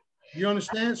 You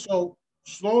understand? So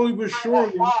slowly but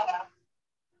surely,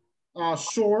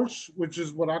 Source, which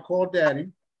is what I call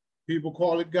Daddy, people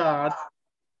call it God,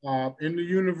 in the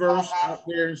universe, out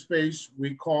there in space,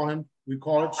 we call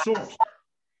it Source.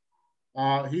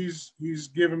 He's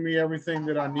given me everything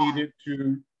that I needed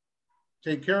to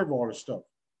take care of all this stuff.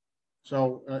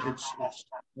 So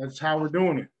that's how we're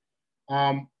doing it.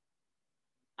 I'm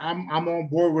on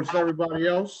board with everybody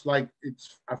else. Like,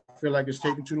 I feel like it's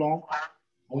taking too long.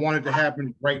 I want it to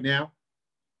happen right now.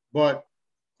 But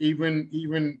even a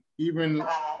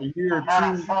year or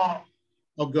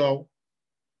two ago,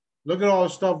 look at all the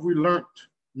stuff we learned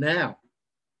now.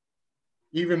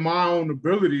 Even my own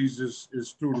abilities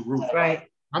is through the roof. Right.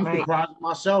 I'm surprised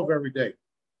myself every day.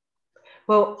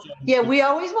 Well, yeah, we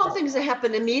always want things to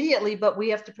happen immediately, but we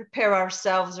have to prepare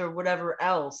ourselves or whatever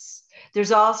else.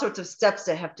 There's all sorts of steps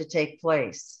that have to take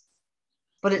place.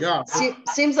 But it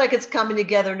seems like it's coming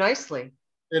together nicely.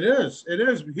 It is. It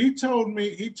is. He told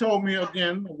me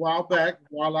again a while back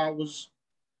while I was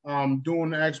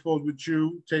doing the expos with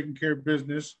you, taking care of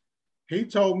business. He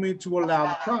told me to allow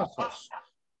the process.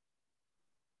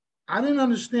 I didn't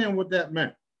understand what that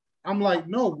meant. I'm like,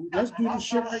 no, let's do this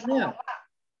shit right now.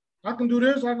 I can do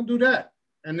this, I can do that.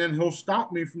 And then he'll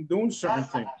stop me from doing certain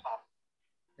things.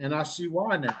 And I see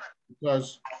why now.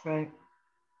 Because, Right.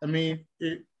 I mean,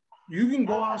 you can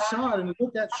go outside and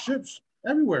look at ships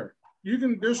everywhere.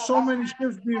 There's so many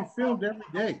ships being filmed every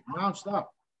day, nonstop,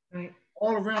 Right.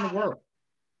 all around the world.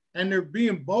 And they're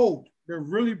being bold. They're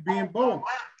really being bold.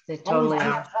 They totally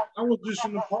are. I was just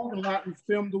in the parking lot and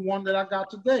filmed the one that I got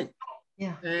today.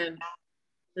 Yeah. And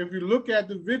if you look at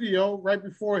the video, right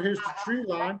before it hits the tree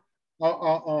line,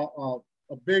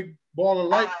 a big ball of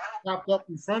light popped up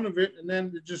in front of it, and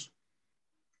then it just.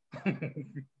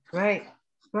 Right.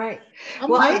 Right. I'm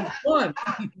Well, having fun.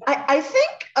 I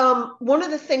think one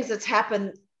of the things that's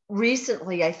happened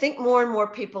recently, I think more and more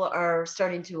people are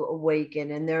starting to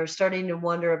awaken, and they're starting to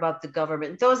wonder about the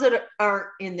government. Those that aren't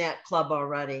in that club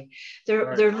already,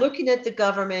 they're looking at the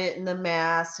government and the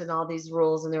masks and all these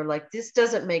rules, and they're like, this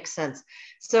doesn't make sense.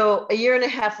 So a year and a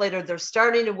half later, they're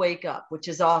starting to wake up, which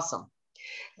is awesome.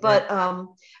 But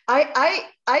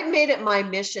I made it my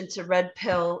mission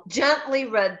to gently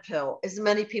red pill as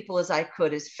many people as I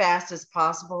could, as fast as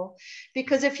possible.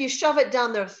 Because if you shove it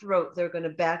down their throat, they're going to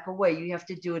back away. You have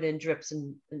to do it in dribs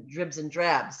and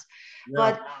drabs. Yeah.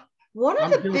 But one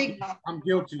of I'm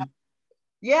guilty.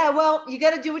 Yeah, well, you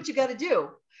got to do what you got to do.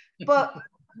 But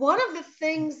one of the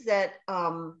things that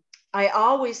I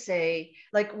always say,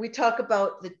 like we talk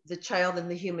about the child and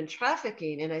the human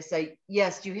trafficking, and I say,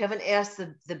 yes, you haven't asked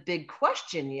the big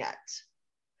question yet.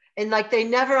 And like they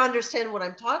never understand what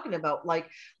I'm talking about. Like,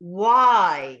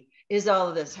 why is all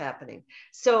of this happening?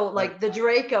 So like the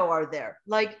Draco are there.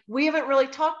 Like we haven't really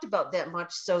talked about that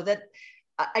much. So that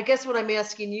I guess what I'm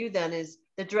asking you then is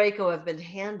the Draco have been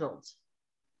handled.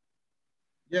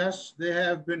 Yes, they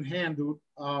have been handled.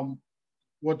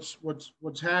 What's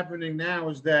happening now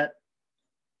is that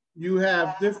you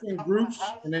have different groups,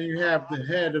 and then you have the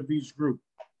head of each group.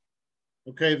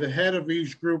 Okay, the head of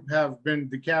each group have been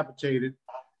decapitated,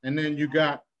 and then you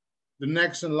got the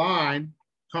next in line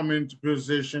come into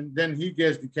position, then he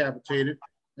gets decapitated,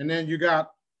 and then you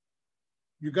got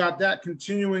that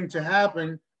continuing to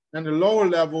happen, and the lower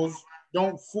levels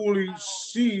don't fully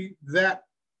see that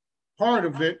part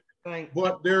of it,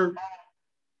 but their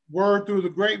word through the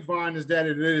grapevine is that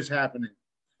it is happening.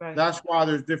 Right. That's why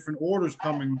there's different orders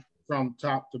coming from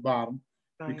top to bottom,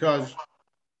 because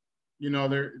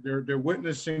they're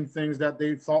witnessing things that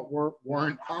they thought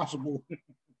weren't possible.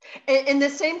 And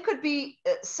the same could be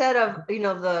said of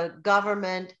the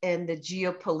government and the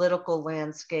geopolitical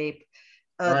landscape.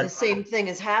 The same thing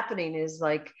is happening. Is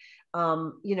like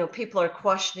people are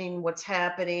questioning what's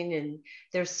happening, and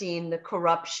they're seeing the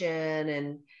corruption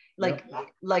and.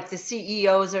 Like the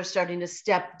CEOs are starting to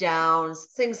step down,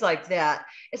 things like that.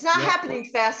 It's not happening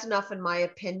fast enough, in my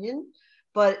opinion.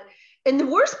 And the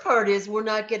worst part is we're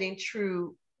not getting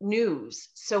true news.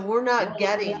 So we're not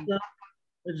getting.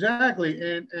 Exactly.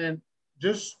 And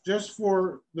just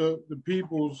for the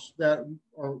peoples that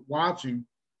are watching,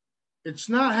 it's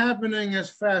not happening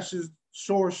as fast as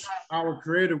source our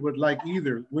creator would like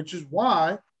either, which is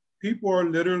people are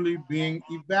literally being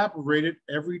evaporated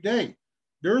every day.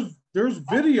 There's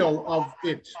video of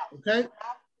it, okay?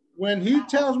 When he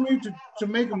tells me to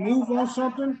make a move on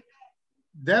something,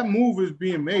 that move is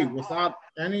being made without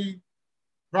any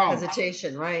problem.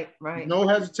 Hesitation, right. No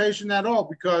hesitation at all,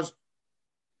 because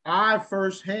I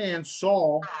firsthand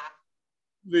saw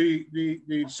the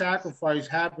sacrifice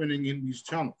happening in these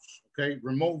tunnels, okay?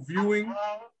 Remote viewing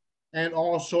and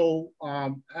also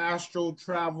astral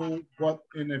travel, but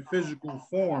in a physical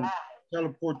form,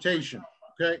 teleportation,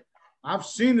 okay? I've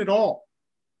seen it all.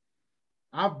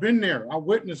 I've been there. I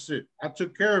witnessed it. I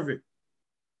took care of it.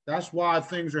 That's why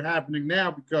things are happening now,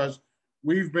 because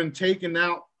we've been taking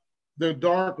out the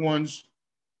dark ones,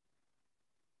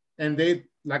 and they,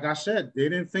 like I said, they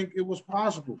didn't think it was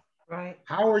possible. Right.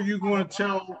 How are you going to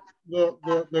tell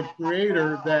the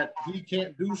creator that he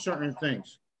can't do certain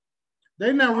things?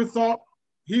 They never thought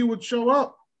he would show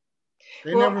up.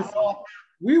 They never thought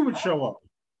we would show up.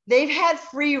 They've had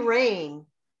free reign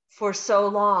for so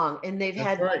long, and they've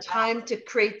had time to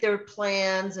create their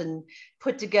plans and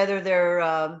put together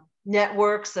their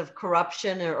networks of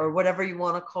corruption or whatever you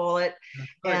want to call it.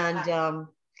 And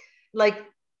like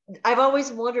I've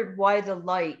always wondered why the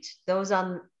light, those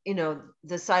on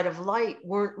the side of light,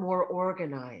 weren't more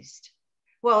organized.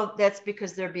 Well, that's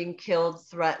because they're being killed,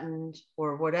 threatened,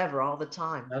 or whatever all the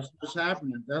time. That's what's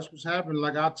happening. That's what's happening.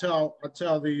 Like I tell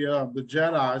the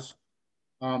Jedi's,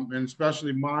 and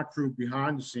especially my crew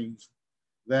behind the scenes,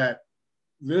 that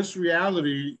this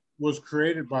reality was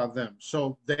created by them,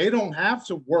 so they don't have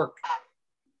to work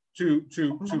to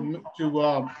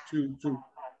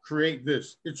create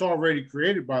this. It's already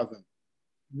created by them.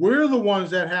 We're the ones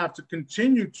that have to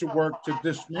continue to work to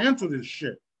dismantle this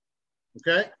shit.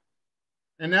 Okay,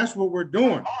 and that's what we're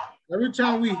doing. Every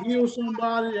time we heal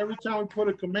somebody, every time we put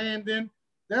a command in,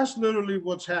 that's literally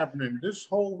what's happening. This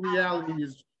whole reality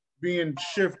is being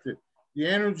shifted. The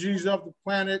energies of the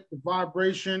planet, the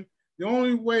vibration. The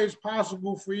only way it's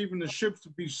possible for even the ships to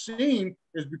be seen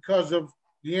is because of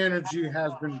the energy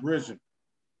has been risen.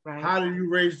 Right. How do you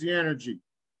raise the energy?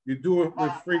 You do it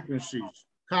with frequencies,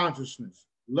 consciousness,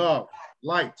 love,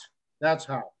 light. That's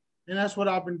how. And that's what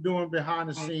I've been doing behind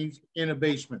the scenes in a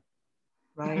basement.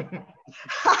 Right.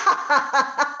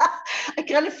 I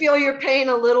kind of feel your pain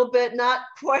a little bit, not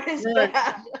quite as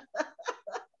bad.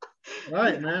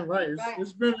 Right, man. Right.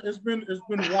 It's been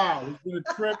wild. It's been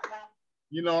a trip.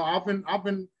 You know, I've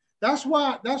been. That's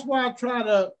why I try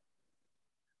to.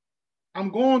 I'm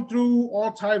going through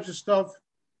all types of stuff.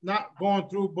 Not going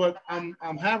through, but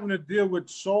I'm having to deal with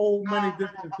so many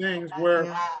different things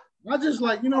where I just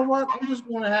like, you know what? I'm just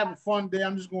going to have a fun day.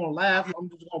 I'm just going to laugh. I'm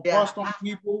just going to bust on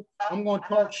people. I'm going to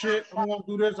talk shit. I'm going to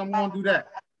do this. I'm going to do that.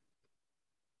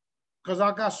 Because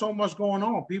I got so much going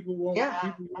on. People won't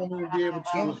even be able to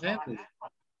handle it.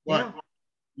 But,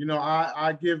 you know,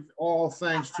 I give all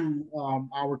thanks to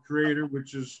our creator,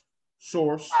 which is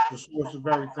Source, the source of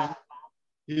everything.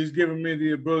 He's given me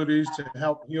the abilities to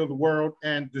help heal the world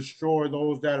and destroy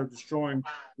those that are destroying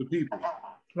the people.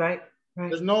 Right.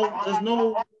 There's no other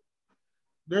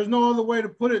way to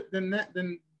put it than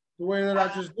the way that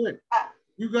I just did.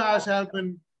 You guys have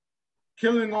been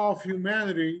killing off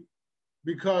humanity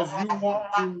because you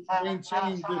want to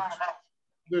maintain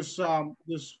this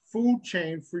food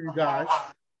chain for you guys,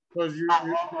 because you've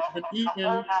been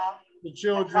eating the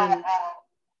children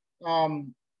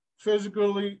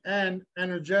physically and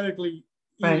energetically,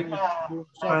 eating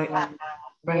suffering.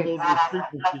 All those are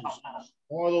frequencies,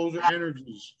 all those are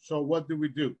energies. So what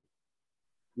do?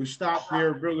 We stop their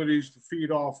abilities to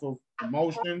feed off of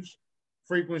emotions,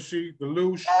 frequency,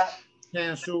 delusion,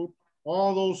 canceled,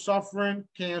 all those suffering,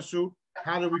 canceled.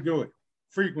 How do we do it?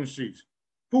 Frequencies.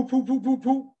 Poop, poop, poop, poop,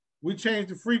 poop. We change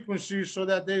the frequencies so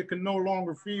that they can no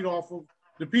longer feed off of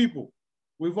the people.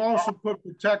 We've also put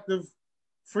protective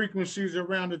frequencies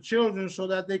around the children so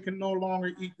that they can no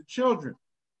longer eat the children.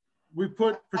 We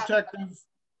put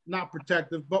not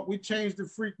protective, but we change the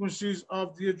frequencies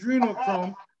of the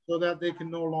adrenochrome so that they can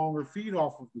no longer feed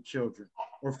off of the children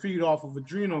or feed off of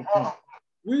adrenochrome.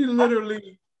 We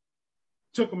literally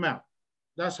took them out.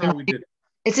 That's how we did it.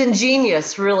 It's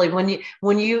ingenious, really.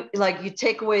 When you like, you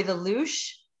take away the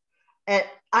loosh, and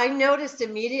I noticed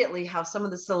immediately how some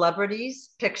of the celebrities'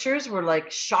 pictures were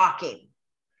like shocking.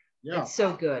 Yeah, it's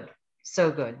so good,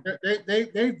 so good.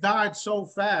 They died so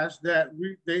fast that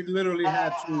they literally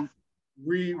had to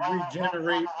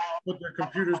regenerate, put their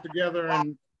computers together,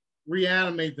 and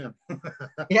reanimate them.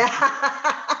 Yeah.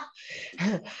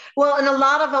 Well, and a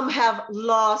lot of them have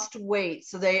lost weight,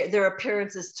 so their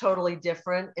appearance is totally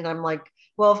different. And I'm like,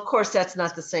 well, of course, that's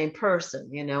not the same person,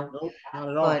 you know. Nope, not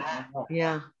at all. But not at all.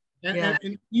 Yeah.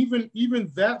 And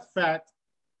even that fact,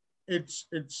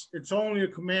 it's only a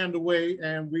command away,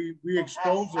 and we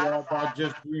expose it all by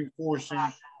just reinforcing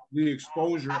the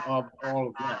exposure of all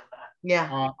of that.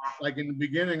 Yeah. Like in the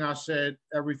beginning, I said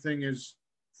everything is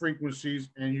frequencies,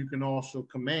 and you can also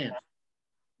command.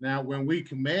 Now, when we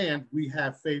command, we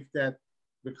have faith that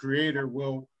the Creator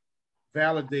will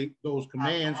validate those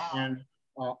commands and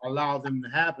allow them to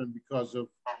happen because of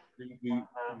the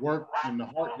work and the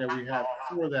heart that we have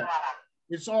for that.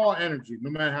 It's all energy, no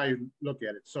matter how you look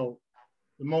at it. So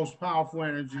the most powerful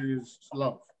energy is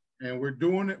love, and we're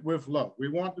doing it with love. We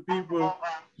want the people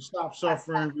to stop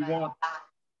suffering. We want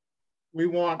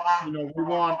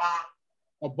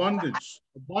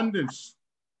abundance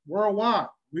worldwide.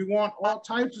 We want all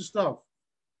types of stuff,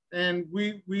 and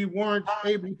we weren't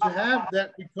able to have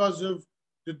that because of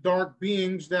the dark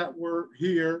beings that were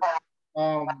here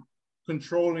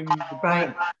controlling the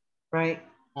planet. Right.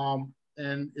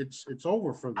 And it's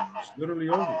over for them. It's literally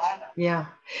over. Yeah.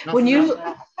 When you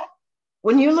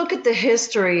look at the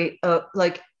history of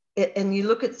and you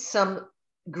look at some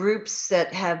groups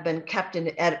that have been kept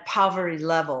at poverty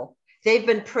level, they've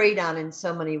been preyed on in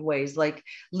so many ways. Like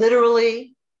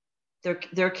literally,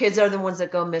 their kids are the ones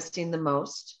that go missing the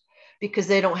most. because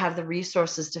they don't have the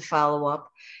resources to follow up.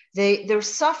 They're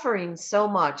suffering so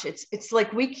much. It's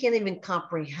like we can't even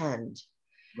comprehend.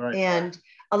 Right. And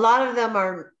a lot of them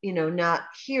are, not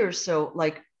here. So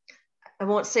like, I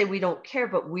won't say we don't care,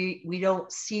 but we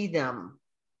don't see them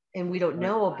and we don't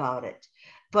know about it.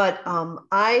 But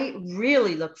I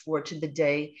really look forward to the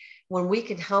day when we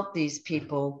can help these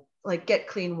people, like get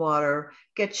clean water,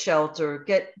 get shelter,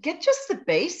 get just the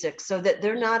basics so that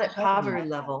they're not at poverty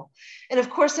level. And of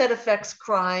course that affects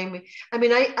crime. I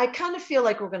mean, I kind of feel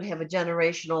like we're going to have a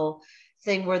generational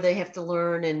thing where they have to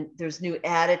learn, and there's new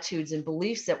attitudes and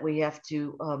beliefs that we have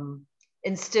to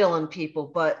instill in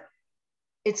people. But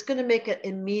it's going to make an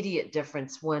immediate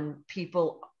difference when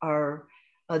people are,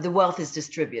 the wealth is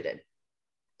distributed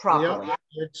properly. Yeah,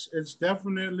 it's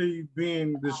definitely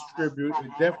being distributed.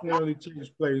 It definitely takes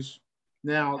place.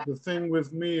 Now, the thing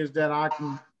with me is that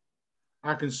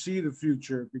I can see the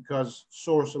future because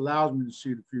Source allows me to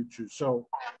see the future. So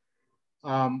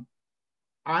um,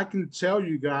 I can tell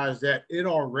you guys that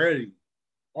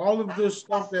all of this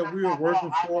stuff that we are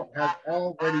working for has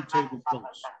already taken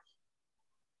place.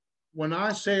 When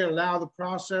I say allow the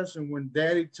process, and when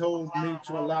Daddy told me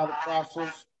to allow the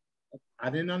process,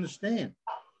 I didn't understand.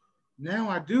 Now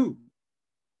I do,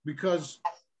 because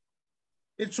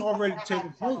it's already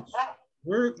taken place.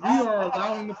 We are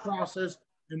allowing the process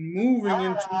and moving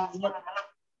into what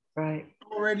Right.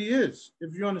 already is,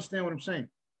 if you understand what I'm saying.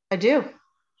 I do.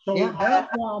 So Yeah.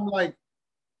 that's why I'm like,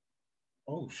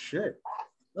 oh shit,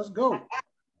 let's go.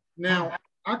 Now,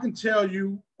 I can tell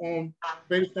you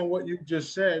based on what you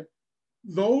just said,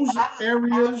 those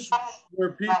areas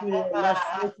where people are less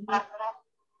fortunate,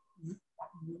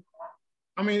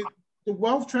 I mean, the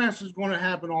wealth transfer is going to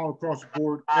happen all across the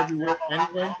board, everywhere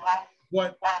anyway.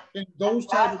 But in those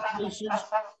type of places,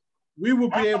 we will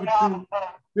be able to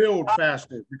build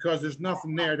faster because there's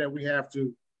nothing there that we have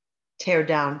to tear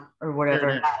down or whatever.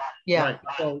 tear down. Yeah. Right.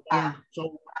 So, Yeah.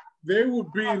 so they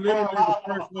would be literally the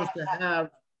first ones to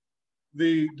have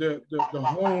the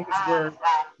homes where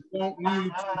we don't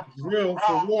need to drill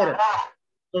for water,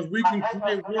 because we can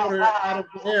create water out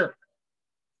of the air.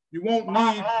 You won't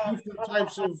need different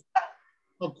types of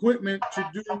equipment to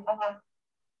do,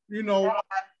 you know,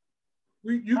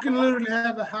 you can literally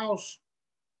have a house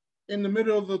in the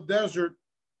middle of the desert,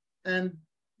 and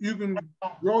you can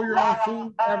grow your own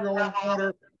food, have your own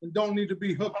water, and don't need to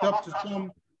be hooked up to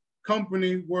some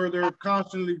company where they're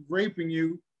constantly raping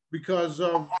you because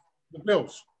of the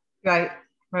bills. Right.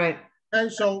 Right.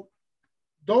 And so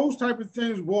those type of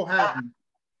things will happen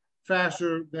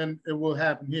faster than it will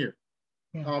happen here.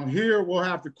 Here we'll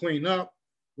have to clean up.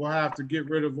 We'll have to get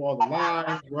rid of all the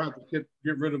lines. We'll have to get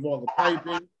rid of all the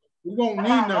piping. We won't need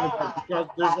none of that because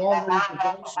there's already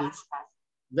devices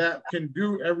that can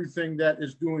do everything that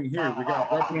it's doing here. We got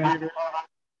replicator.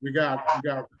 We got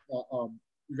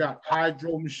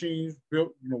hydro machines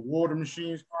built, water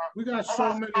machines. We got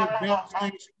so many advanced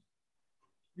things.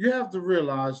 You have to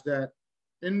realize that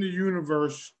in the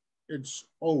universe, it's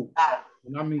old.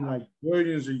 And I mean like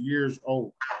billions of years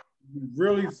old. You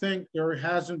really think there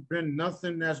hasn't been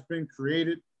nothing that's been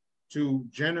created to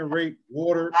generate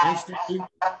water instantly,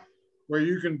 where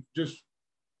you can just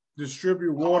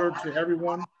distribute water to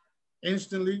everyone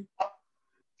instantly?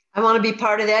 I want to be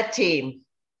part of that team.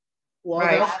 Well,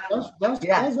 right.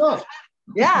 That's us.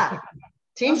 Yeah.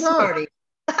 Team Smarty.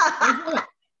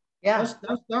 Yeah.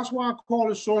 That's why I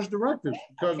call it source directors,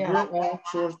 because we're all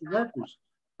source directors.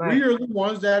 Right. We are the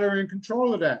ones that are in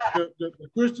control of that. The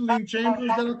crystalline chambers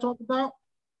that I talk about,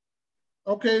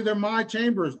 okay, they're my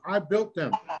chambers. I built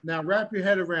them. Now wrap your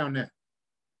head around that.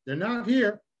 They're not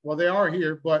here. Well, they are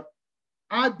here, but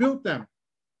I built them.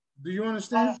 Do you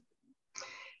understand?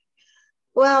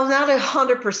 Well, not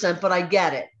 100%, but I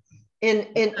get it. And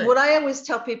what I always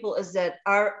tell people is that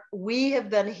we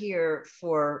have been here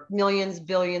for millions,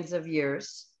 billions of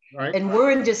years. Right. And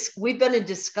we've been in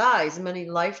disguise many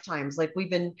lifetimes. Like we've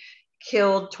been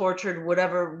killed, tortured,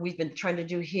 whatever. We've been trying to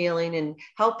do healing and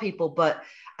help people. But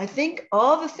I think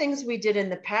all the things we did in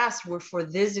the past were for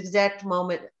this exact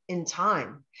moment in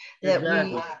time, that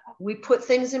we put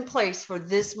things in place for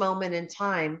this moment in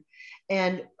time.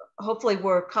 And hopefully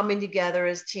we're coming together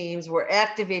as teams, we're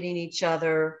activating each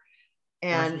other,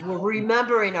 and we're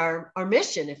remembering our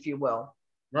mission, if you will.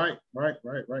 Right.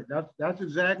 That's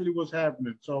exactly what's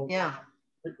happening. So yeah,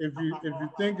 if you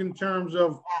think in terms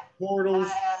of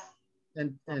portals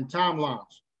and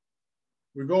timelines,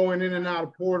 we're going in and out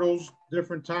of portals,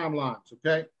 different timelines.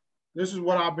 Okay, this is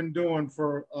what I've been doing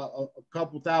for a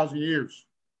couple thousand years.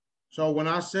 So when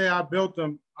I say I built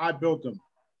them, I built them.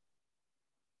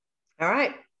 All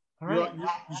right.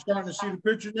 You starting to see the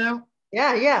picture now?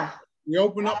 Yeah. We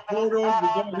open up portals, we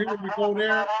go here, we go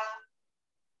there.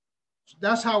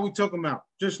 That's how we took them out,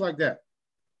 just like that.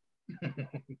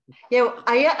 Yeah,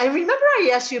 I remember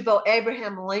I asked you about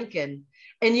Abraham Lincoln,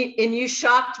 and you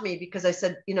shocked me because I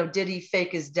said, you know, did he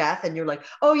fake his death? And you're like,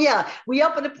 oh yeah, we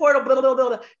opened a portal, blah, blah, blah,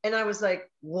 blah. And I was like,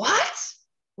 what?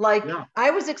 Like, Yeah.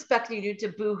 I was expecting you to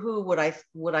boo-hoo what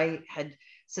I had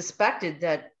suspected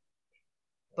that,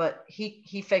 but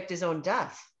he faked his own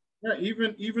death. Yeah,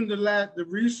 even the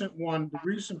recent one, the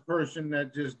recent person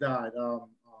that just died,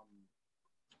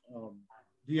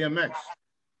 DMX,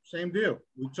 same deal.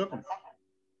 We took him.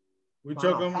 We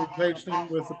took him. We replaced him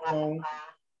with a clone.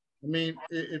 I mean,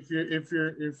 if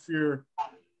you're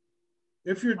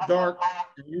dark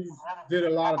and you did a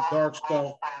lot of dark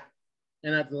stuff,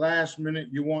 and at the last minute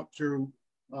you want to,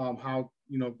 how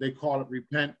you know they call it,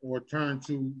 repent or turn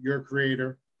to your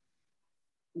creator,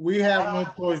 we have no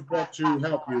choice but to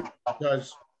help you,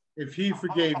 because if he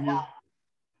forgave you,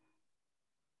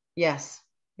 yes,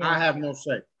 I have no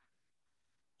say.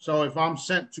 So if I'm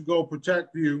sent to go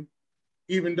protect you,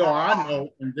 even though I know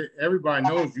and everybody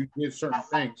knows you did certain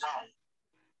things,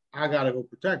 I got to go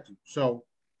protect you. So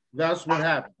that's what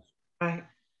happens. right.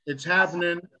 It's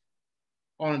happening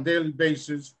on a daily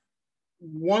basis.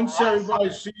 Once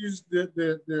everybody sees the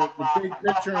big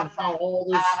picture and how all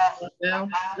this went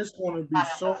down, it's going to be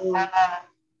so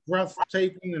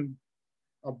breathtaking and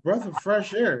a breath of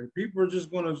fresh air. People are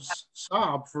just going to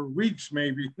sob for weeks,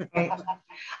 maybe. Right.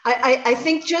 I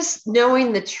think just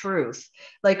knowing the truth,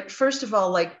 like, first of all,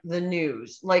 like the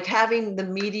news, like having the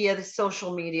media, the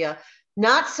social media,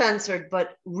 not censored,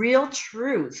 but real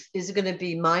truth is going to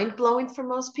be mind blowing for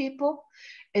most people.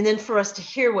 And then for us to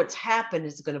hear what's happened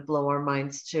is going to blow our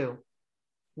minds too.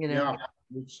 You know?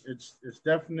 Yeah, it's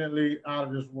definitely out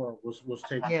of this world. Was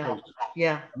taking place.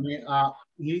 Yeah. I mean,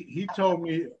 he told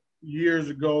me years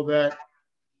ago that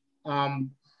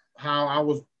how I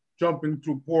was jumping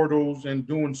through portals and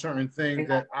doing certain things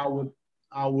that I would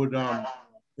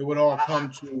it would all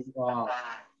come to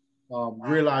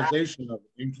realization of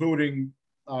it, including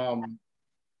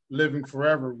living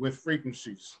forever with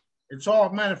frequencies. It's all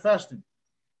manifesting.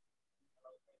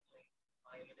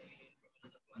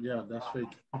 Yeah, that's fake.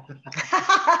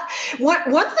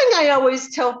 One thing I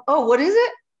always tell, oh, what is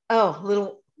it? Oh,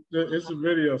 little. It's a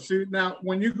video. See, now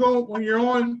when you're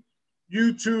on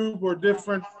YouTube or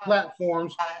different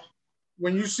platforms,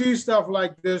 when you see stuff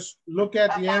like this, look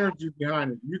at the energy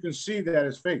behind it. You can see that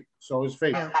it's fake. So it's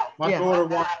fake. My daughter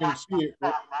wants me to see it,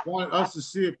 want us to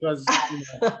see it because, you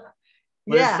know,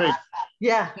 but it's fake.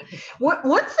 Yeah.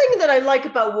 One thing that I like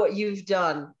about what you've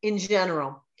done in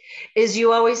general is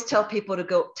you always tell people to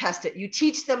go test it. You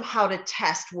teach them how to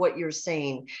test what you're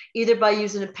saying, either by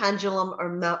using a pendulum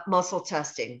or muscle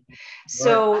testing.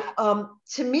 So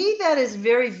to me, that is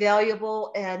very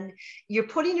valuable, and you're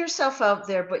putting yourself out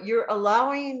there, but you're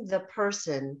allowing the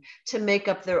person to make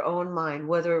up their own mind,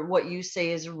 whether what you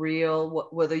say is real,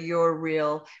 whether you're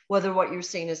real, whether what you're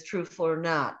saying is truthful or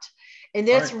not. And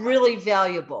that's really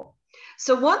valuable.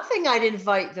 So one thing I'd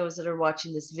invite those that are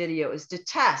watching this video is to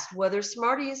test whether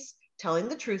Smarty is telling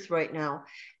the truth right now,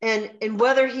 and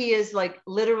whether he is like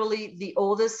literally the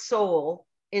oldest soul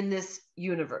in this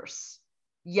universe.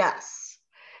 Yes.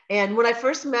 And when I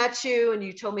first met you and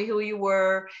you told me who you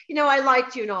were, you know, I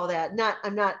liked you and all that.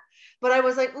 But I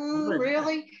was like,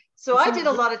 really? So I did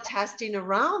a lot of testing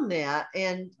around that,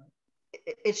 and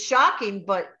it's shocking,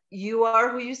 but you are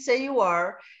who you say you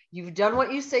are. You've done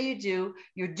what you say you do.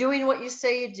 You're doing what you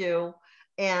say you do.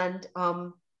 And,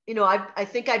 you know, I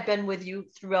think I've been with you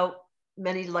throughout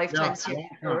many lifetimes here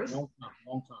on Earth. Long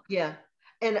time. Yeah.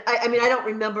 And I mean, I don't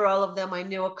remember all of them. I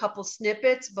knew a couple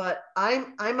snippets, but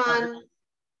I'm on,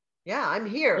 yeah, I'm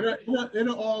here.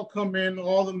 It'll all come in,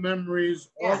 all the memories,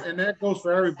 and that goes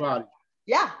for everybody.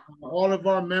 Yeah. All of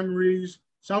our memories.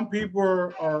 Some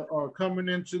people are coming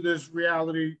into this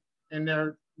reality and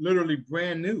they're literally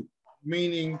brand new,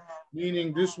 meaning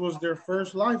this was their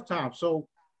first lifetime. So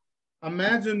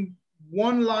imagine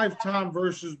one lifetime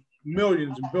versus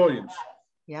millions and billions.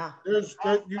 Yeah.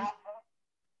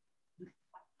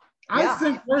 I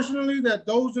think personally that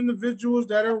those individuals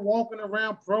that are walking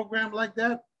around programmed like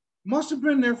that must have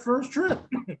been their first trip.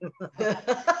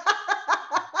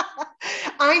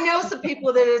 I know some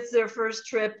people that it's their first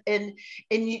trip, and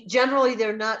generally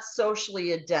they're not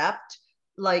socially adept.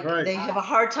 Like they have a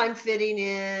hard time fitting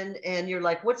in, and you're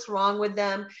like, what's wrong with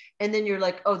them? And then you're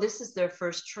like, oh, this is their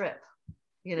first trip.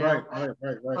 You know?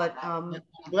 Right. But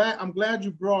I'm glad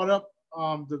you brought up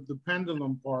the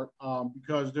pendulum part,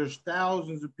 because there's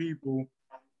thousands of people,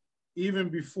 even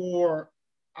before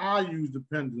I used the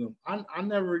pendulum. I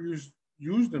never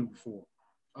used them before.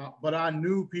 but I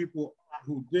knew people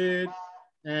who did.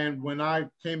 And when I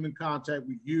came in contact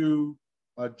with you,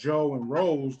 Joe and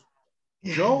Rose,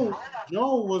 Joe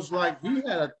Joe was like he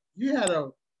had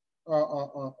a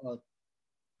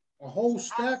whole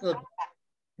stack of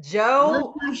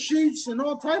Joe, measuring sheets and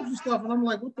all types of stuff, and I'm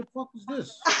like, what the fuck is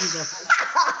this?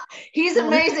 he's So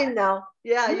amazing though.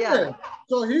 Yeah, yeah. yeah,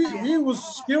 so he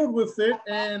was skilled with it,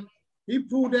 and he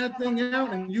pulled that thing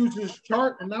out and used his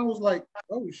chart, and I was like,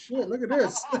 oh shit, look at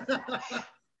this.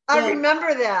 I So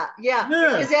remember that. Yeah.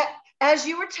 yeah, Because as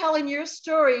you were telling your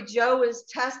story, Joe is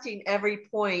testing every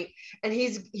point and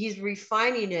he's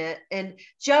refining it. And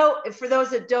Joe, for those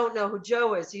that don't know who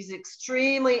Joe is, he's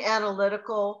extremely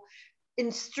analytical,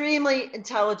 extremely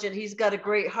intelligent. He's got a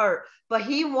great heart, but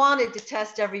he wanted to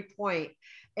test every point.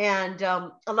 And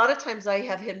a lot of times I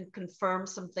have him confirm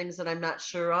some things that I'm not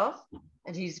sure of,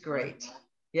 and he's right, great.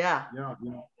 Yeah. yeah.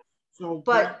 So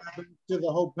But back to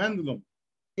the whole pendulum.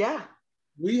 yeah,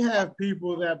 We have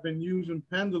people that have been using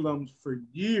pendulums for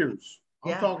years.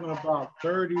 I'm yeah. talking about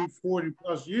 30, 40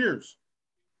 plus years.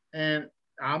 And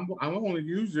I'm only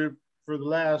used it for the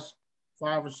last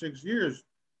 5 or 6 years.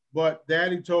 But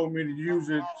Daddy told me to use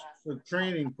it for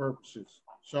training purposes.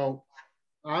 So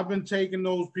I've been taking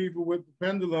those people with the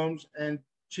pendulums and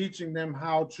teaching them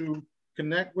how to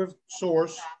connect with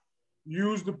source,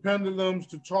 use the pendulums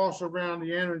to toss around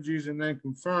the energies, and then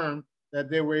confirm that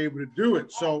they were able to do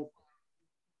it. So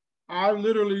I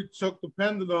literally took the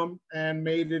pendulum and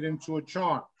made it into a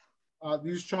charm.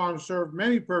 These charms serve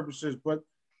many purposes, but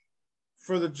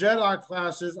for the Jedi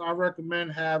classes, I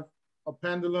recommend have a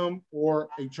pendulum or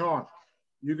a charm.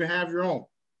 You can have your own.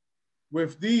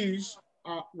 With these,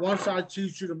 once I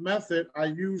teach you the method, I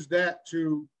use that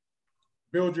to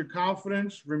build your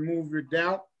confidence, remove your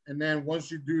doubt, and then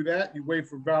once you do that, you wait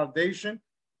for validation.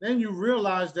 Then you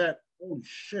realize that, holy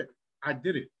shit, I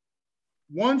did it.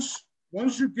 Once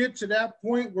once you get to that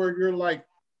point where you're like,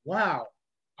 wow,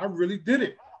 I really did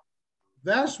it.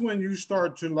 That's when you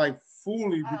start to like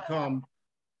fully become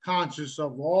conscious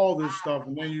of all this stuff,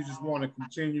 and then you just want to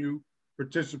continue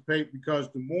participate because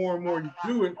the more and more you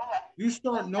do it, you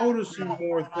start noticing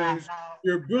more things.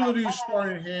 Your abilities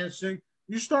start enhancing.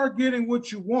 You start getting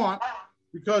what you want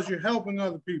because you're helping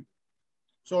other people.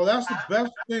 So that's the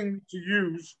best thing to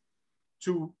use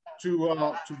to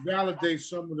validate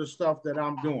some of the stuff that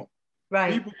I'm doing.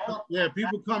 Right.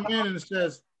 People come in and it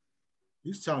says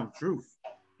he's telling the truth.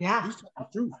 Yeah. He's telling the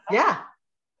truth. Yeah.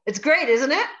 It's great,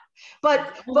 isn't it?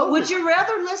 But would you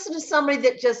rather listen to somebody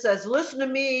that just says, listen to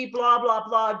me, blah, blah,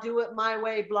 blah, do it my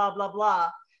way, blah, blah, blah?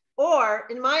 Or,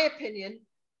 in my opinion,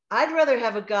 I'd rather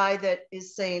have a guy that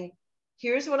is saying,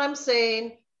 here's what I'm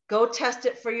saying, go test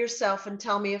it for yourself and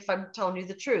tell me if I'm telling you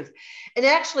the truth. And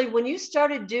actually, when you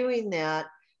started doing that,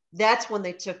 that's when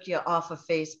they took you off of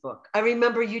Facebook. I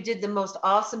remember you did the most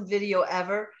awesome video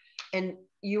ever, and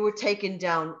you were taken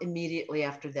down immediately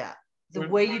after that. The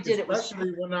way you did it was,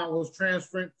 especially when I was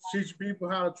transferring, teaching people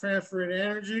how to transfer the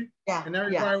energy, yeah, and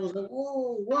everybody was like,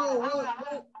 "Oh, whoa,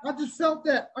 whoa, I just felt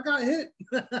that I got hit."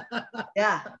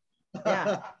 yeah,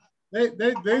 yeah.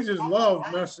 They just love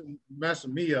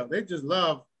messing me up. They just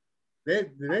love they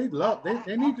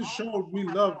need to show me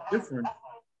love different.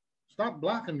 Stop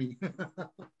blocking me.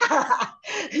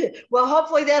 Well,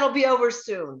 hopefully that'll be over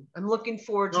soon. I'm looking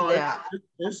forward to No, that.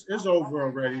 it's over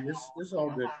already. It's all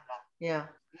good. Yeah,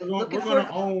 We're looking gonna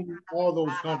forward. own all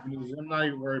those companies. I'm not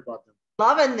even worried about them.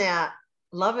 Loving that.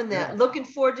 Loving that. Yeah. Looking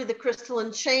forward to the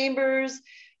crystalline chambers,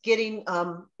 getting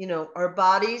our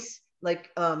bodies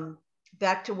like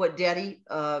back to what Daddy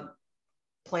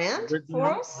planned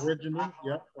for us. Original.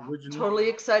 Totally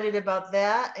excited about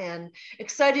that, and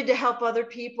excited to help other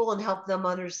people and help them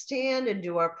understand and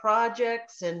do our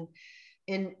projects and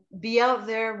be out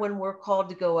there when we're called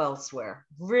to go elsewhere.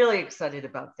 Really excited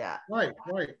about that. Right.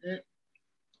 And,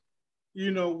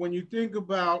 when you think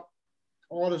about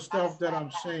all the stuff that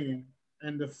I'm saying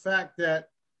and the fact that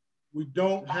we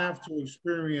don't have to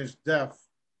experience death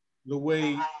the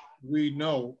way we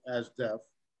know as death,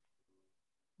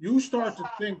 you start to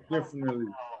think differently.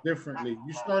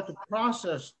 You start to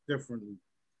process differently.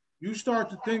 You start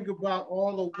to think about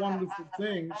all the wonderful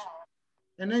things,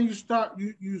 and then you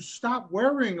stop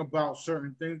worrying about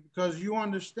certain things because you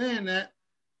understand that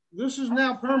this is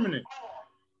now permanent.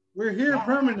 We're here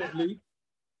permanently,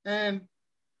 and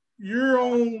your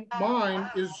own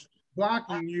mind is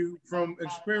blocking you from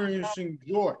experiencing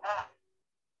joy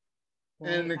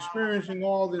and experiencing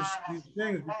all these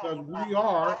things because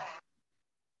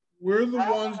we're the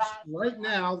ones right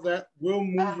now that will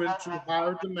move into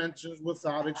higher dimensions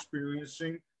without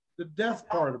experiencing the death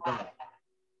part about it.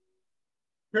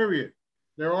 Period.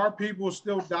 There are people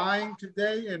still dying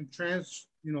today and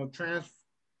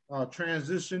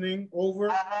transitioning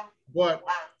over, but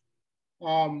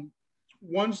um,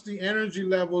 once the energy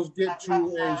levels get to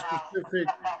a specific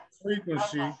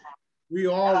frequency, we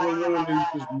all will literally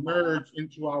just merge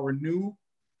into our new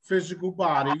physical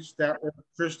bodies that are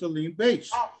crystalline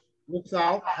based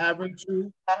without having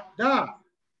to die.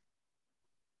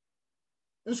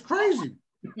 It's crazy.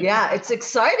 Yeah, it's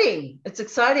exciting. It's It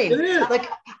exciting. is. Like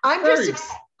I'm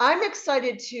just I'm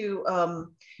excited to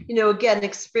again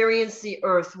experience the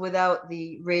earth without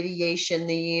the radiation,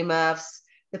 the EMFs,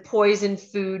 the poison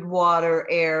food, water,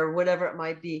 air, whatever it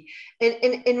might be. And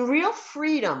in real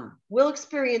freedom, we'll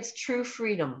experience true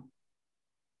freedom.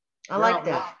 I like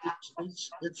Yeah, that.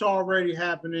 it's already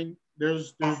happening.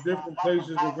 There's different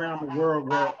places around the world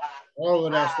where all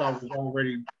of that stuff is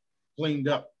already cleaned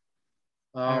up.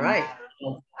 All Um, right.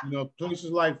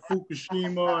 Places like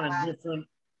Fukushima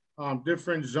and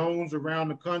different zones around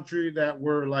the country that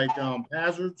were like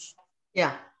hazards.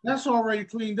 Yeah. That's already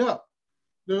cleaned up.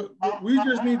 We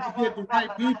just need to get the right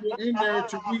people in there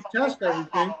to retest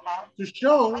everything to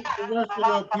show the rest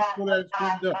of the people that it's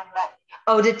cleaned up.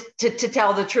 Oh, to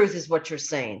tell the truth is what you're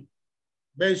saying.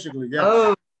 Basically, yes.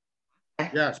 Oh,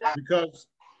 Yes, because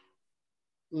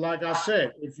like I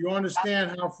said, if you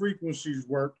understand how frequencies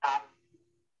work,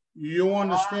 you'll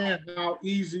understand how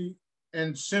easy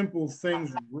and simple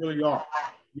things really are.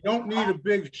 You don't need a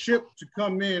big ship to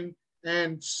come in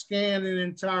and scan an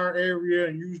entire area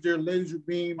and use their laser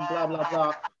beam, blah, blah,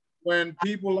 blah, when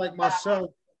people like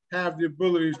myself have the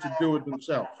abilities to do it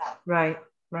themselves. right,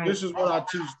 right. This is what I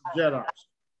teach the Jedi's.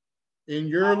 In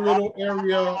your little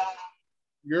area,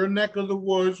 your neck of the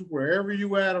woods, wherever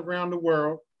you at around the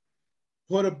world,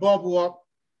 put a bubble up,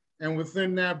 and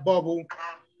within that bubble,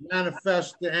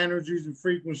 manifest the energies and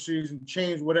frequencies and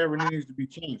change whatever needs to be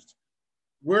changed.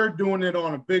 We're doing it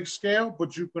on a big scale,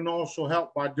 but you can also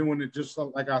help by doing it just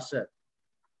like I said.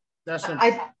 That's simple.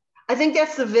 I think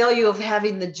that's the value of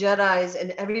having the Jedi's,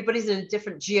 and everybody's in a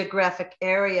different geographic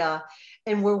area,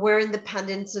 and we're wearing the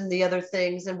pendants and the other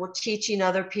things, and we're teaching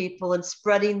other people and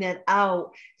spreading that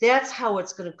out. That's how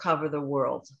it's going to cover the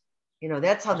world.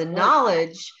 That's how the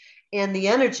knowledge and the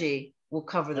energy will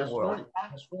cover the world. Right.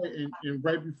 That's right. And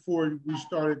right before we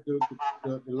started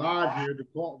the live here, the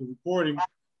recording,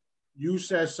 you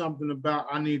said something about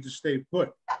I need to stay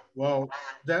put. Well,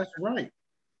 that's right.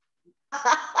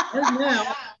 Right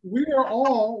now, we are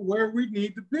all where we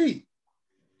need to be.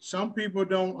 Some people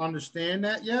don't understand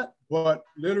that yet, but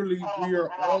literally we are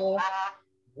all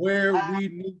where we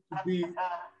need to be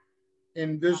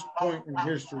in this point in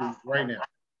history right now.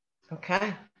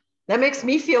 Okay. That makes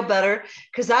me feel better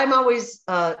because I'm always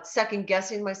second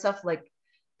guessing myself. Like,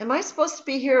 am I supposed to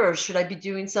be here or should I be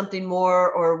doing something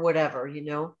more or whatever,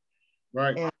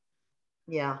 Right. And,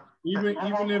 yeah. Even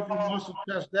if you must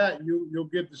test that, you'll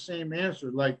get the same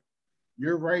answer. Like,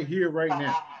 you're right here, right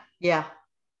now. Yeah.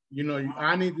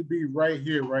 I need to be right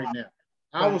here, right now.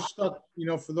 I was stuck,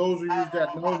 for those of you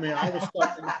that know me, I was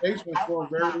stuck in the basement for a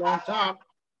very long time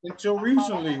until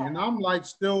recently. And I'm like,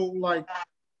 still like,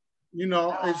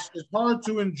 it's hard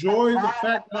to enjoy the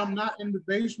fact that I'm not in the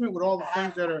basement with all the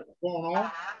things that are going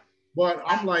on. But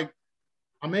I'm like,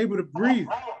 I'm able to breathe.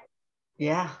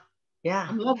 Yeah. Yeah.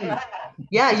 I'm loving it.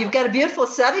 Yeah. You've got a beautiful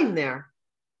setting there.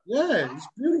 Yeah, it's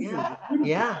beautiful. Yeah. It's beautiful.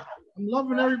 Yeah. I'm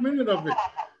loving every minute of it.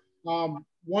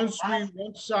 Once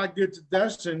I get to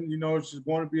Destin, it's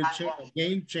going to be a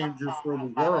game changer for the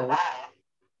world,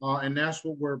 and that's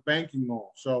what we're banking on.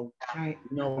 So,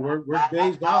 we're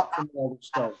dazed out from all this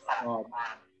stuff.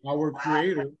 Our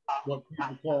Creator, what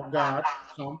people call God,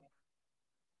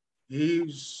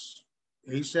 he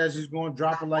says he's going to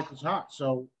drop it like it's hot.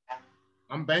 So,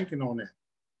 I'm banking on that.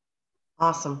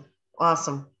 Awesome.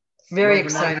 Very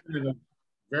exciting.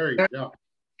 Very, yeah.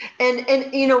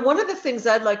 And one of the things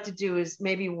I'd like to do is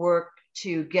maybe work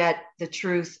to get the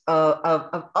truth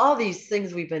of all these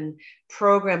things we've been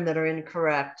programmed that are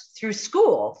incorrect through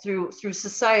school, through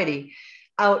society,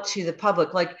 out to the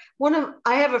public. Like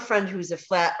I have a friend who's a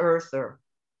flat earther,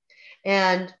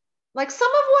 and like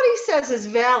some of what he says is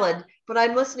valid, but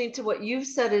I'm listening to what you've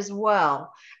said as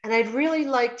well, and I'd really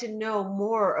like to know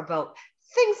more about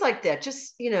things like that.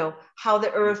 Just how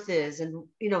the earth is, and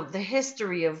the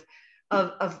history of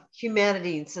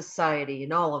humanity and society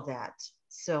and all of that.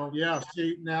 So yeah,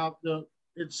 see now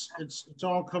it's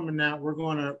all coming out. We're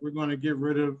gonna get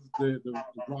rid of the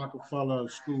Rockefeller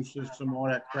school system, all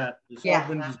that crap. It's all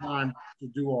been designed to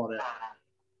do all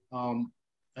that.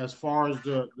 As far as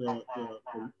the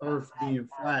earth being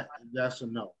flat, that's a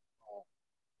no.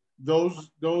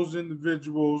 Those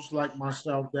individuals like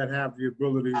myself that have the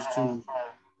abilities to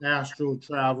astral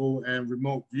travel and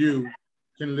remote view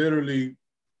can literally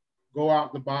go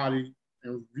out the body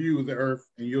and view the earth,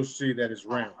 and you'll see that it's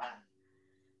round.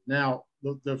 Now,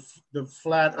 the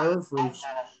flat earthers,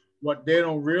 what they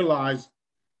don't realize,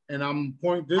 and I'm going to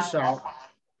point this out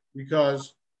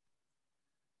because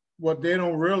what they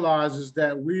don't realize is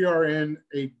that we are in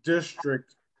a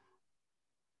district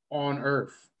on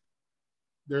earth.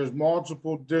 There's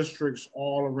multiple districts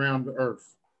all around the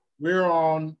earth. We're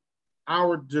on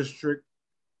our district,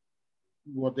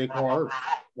 what they call earth,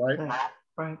 right?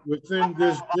 Right. Within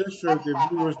this district,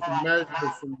 if you were to measure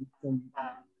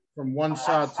from one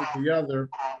side to the other,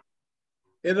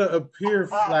 it'll appear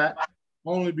flat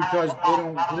only because they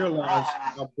don't realize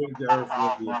how big the earth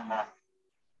really is.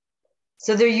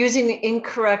 So they're using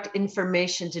incorrect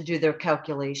information to do their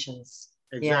calculations.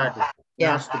 Exactly.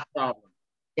 Yeah. That's the problem.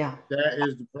 Yeah. That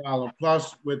is the problem.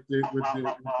 Plus, with the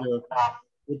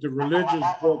religious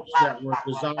books that were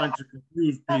designed to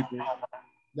confuse people,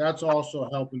 that's also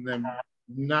helping them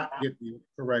not get the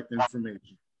correct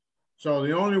information. So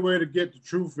the only way to get the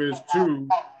truth is to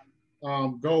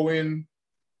go in,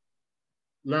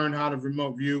 learn how to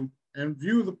remote view, and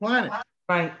view the planet.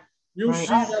 Right. You'll see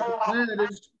that the planet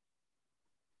is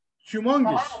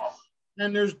humongous,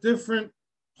 and there's different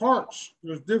parts,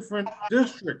 there's different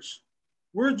districts.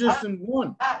 We're just in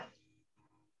one.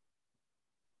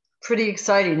 Pretty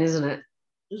exciting, isn't it?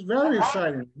 It's very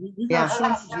exciting. We got so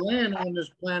much land on this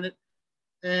planet,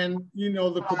 and you know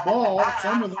the cabal.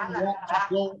 Some of them want to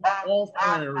go off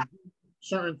planet or do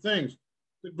certain things.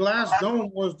 The glass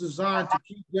dome was designed to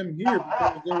keep them here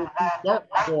because they were too dark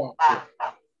to go out there.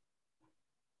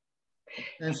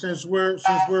 And since we're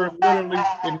literally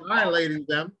annihilating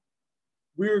them,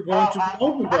 we are going to be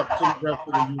opened up to the rest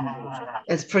of the universe.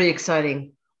 It's pretty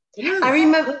exciting. I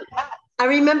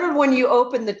remember when you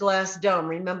opened the glass dome.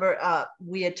 Remember,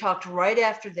 we had talked right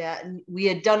after that, and we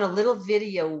had done a little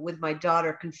video with my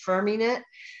daughter confirming it.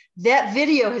 That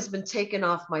video has been taken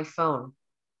off my phone.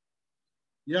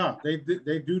 Yeah, they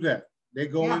do that. They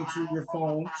go into your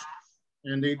phones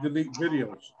and they delete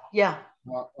videos. Yeah.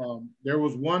 There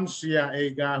was one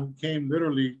CIA guy who came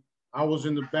literally. I was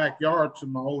in the backyard to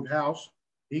my old house.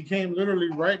 He came literally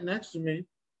right next to me,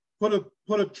 put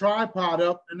a tripod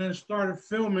up, and then started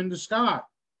filming the sky.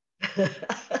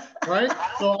 Right?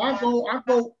 So I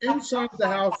go inside the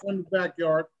house from the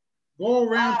backyard, go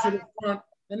around to the front,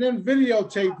 and then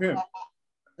videotape him.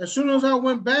 As soon as I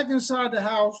went back inside the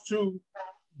house to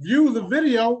view the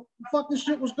video, the fucking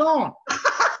shit was gone.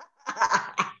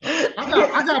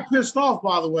 I got pissed off,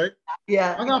 by the way.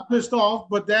 Yeah. I got pissed off,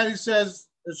 but Daddy says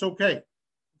it's okay.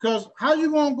 Because how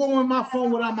you gonna go in my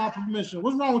phone without my permission?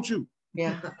 What's wrong with you?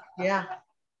 Yeah.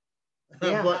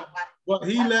 But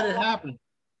he let it happen.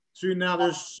 See, now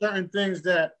there's certain things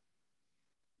that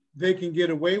they can get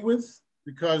away with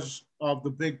because of the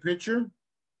big picture.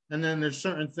 And then there's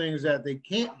certain things that they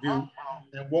can't do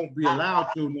and won't be allowed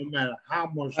to no matter how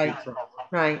much they try.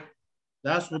 Right.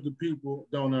 That's what the people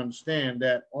don't understand,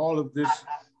 that all of this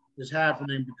is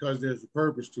happening because there's a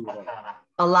purpose to it all.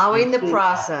 Allowing the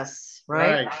process,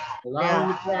 right? Allowing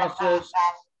the process,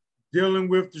 dealing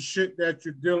with the shit that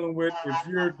you're dealing with. If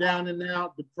you're down and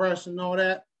out, depressed and all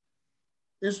that,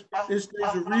 there's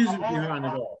a reason behind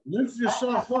it all. Lift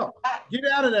yourself up. Get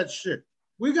out of that shit.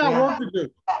 We got work to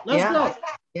do. Let's go.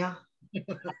 Yeah.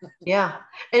 Yeah.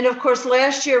 And of course,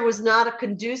 last year was not a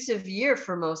conducive year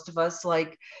for most of us.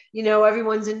 Like, you know,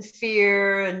 everyone's in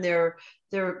fear and they're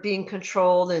being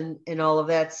controlled and all of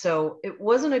that. So it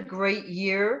wasn't a great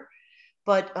year.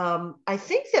 But I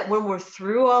think that when we're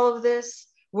through all of this,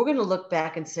 we're going to look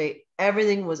back and say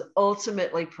everything was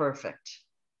ultimately perfect.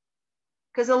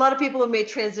 Because a lot of people have made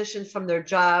transitions from their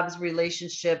jobs,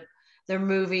 relationship, they're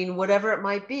moving, whatever it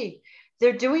might be.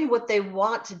 They're doing what they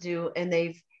want to do, and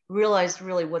they've realized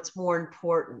really what's more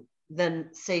important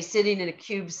than, say, sitting in a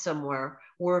cube somewhere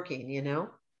working, you know?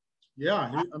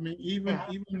 Yeah, I mean,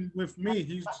 even with me,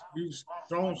 he's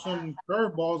thrown some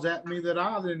curveballs at me that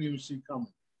I didn't even see coming.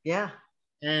 Yeah.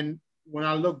 And when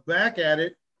I look back at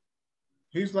it,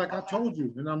 he's like, I told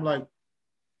you. And I'm like,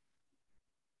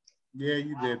 yeah,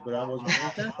 you did, but I wasn't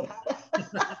paying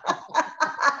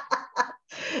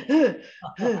attention.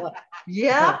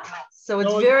 Yeah. So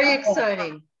it's very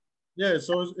exciting. Yeah,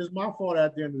 so it's my fault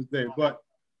at the end of the day. But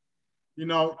you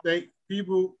know,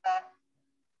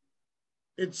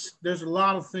 there's a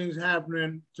lot of things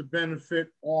happening to benefit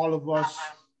all of us.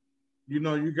 You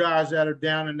know, you guys that are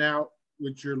down and out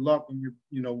with your luck and your,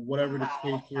 you know, whatever the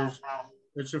case is,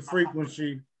 it's a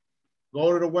frequency.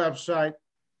 Go to the website,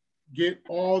 get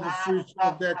all the free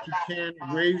stuff that you can,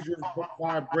 raise your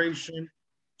vibration,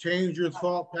 change your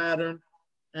thought pattern,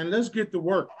 and let's get to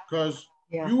work, because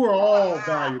Yeah. you are all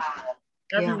valuable.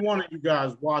 Every Yeah. one of you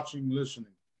guys watching,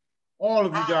 listening, all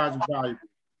of you guys are valuable.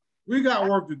 We got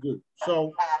work to do.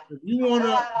 So if you want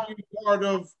to be part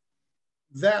of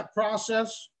that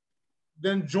process,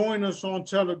 then join us on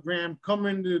Telegram, come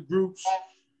into the groups,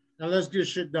 and let's get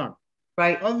shit done.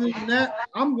 Right. Other than that,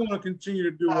 I'm going to continue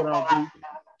to do what I do,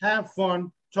 have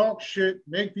fun, talk shit,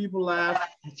 make people laugh,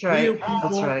 That's right. heal That's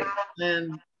people, right.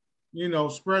 and, you know,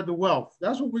 spread the wealth.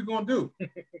 That's what we're going to do.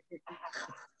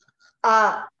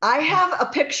 I have a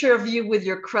picture of you with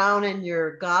your crown and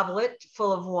your goblet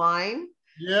full of wine.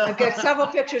 Yeah. I've got several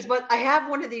pictures, but I have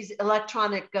one of these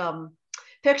electronic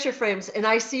picture frames, and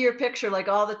I see your picture like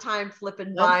all the time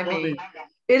flipping by me.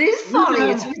 It is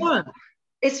funny.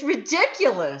 It's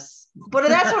ridiculous, but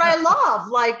that's what I love.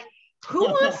 Like, who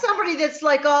wants somebody that's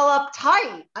like all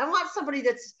uptight? I want somebody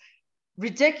that's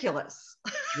ridiculous.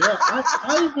 Yeah,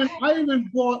 I even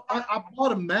bought I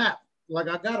bought a map. Like,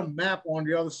 I got a map on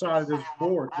the other side of this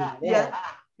board, this wall. Yeah,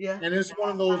 yeah. And it's one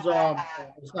of those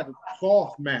it's like a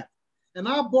cloth map. And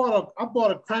I bought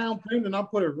a crown pin, and I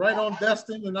put it right on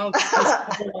Destin, and I was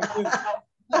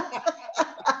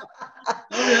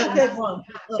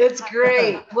It's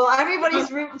great. Well, everybody's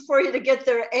rooting for you to get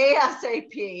their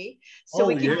ASAP, so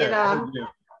we can get on.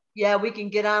 Yeah, we can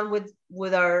get on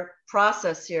with our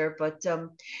process here. But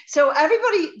so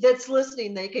everybody that's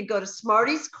listening, they can go to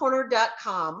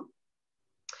smartiescorner.com.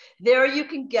 There you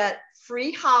can get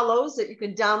free hollows that you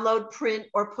can download, print,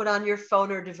 or put on your phone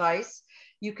or device.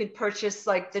 You can purchase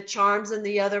like the charms and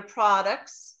the other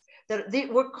products that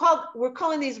we're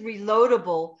calling these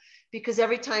reloadable, because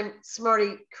every time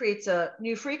Smarty creates a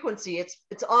new frequency, it's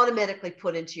automatically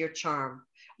put into your charm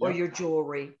or your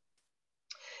jewelry.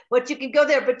 But you can go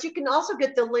there, but you can also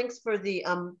get the links for the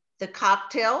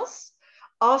cocktails,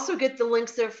 also get the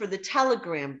links there for the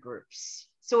Telegram groups.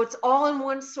 So it's all in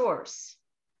one source.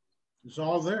 It's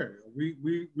all there.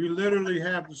 We literally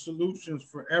have the solutions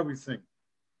for everything.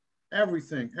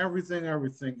 Everything.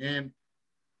 And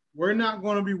we're not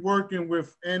going to be working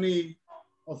with any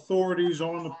authorities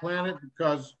on the planet,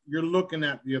 because you're looking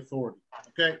at the authority.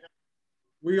 Okay.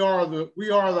 We are the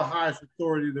highest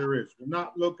authority there is. We're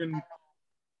not going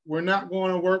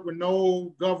to work with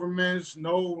no governments,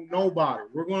 nobody.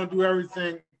 We're going to do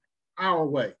everything our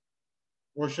way.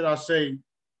 Or should I say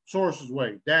Source's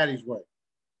way, Daddy's way.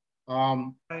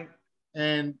 Right.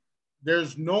 And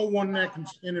there's no one that can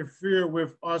interfere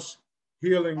with us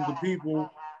healing the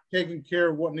people, taking care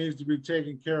of what needs to be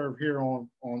taken care of here on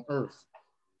Earth,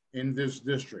 in this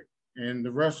district, and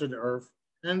the rest of the Earth,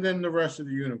 and then the rest of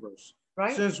the universe.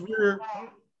 Right. Since we're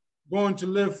going to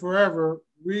live forever,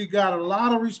 we got a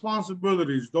lot of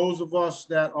responsibilities, those of us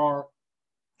that are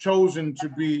chosen to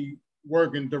be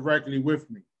working directly with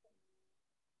me.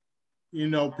 You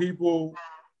know, people,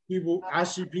 I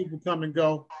see people come and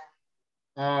go.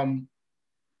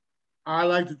 I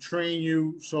like to train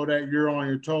you so that you're on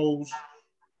your toes.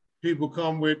 People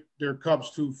come with their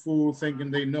cups too full,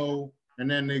 thinking they know, and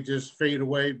then they just fade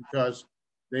away because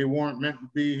they weren't meant to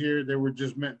be here. They were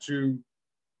just meant to,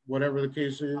 whatever the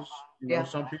case is. You know,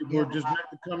 some people are just meant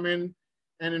to come in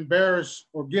and embarrass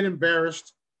or get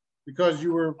embarrassed because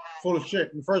you were full of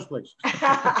shit in the first place.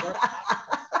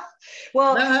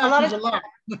 Well, that happens a lot.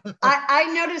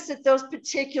 I notice that those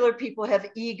particular people have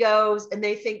egos, and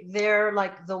they think they're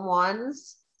like the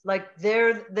ones. Like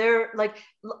they're like,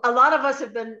 a lot of us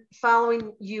have been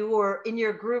following you or in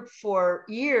your group for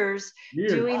years,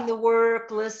 doing the work,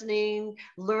 listening,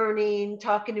 learning,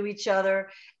 talking to each other.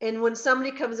 And when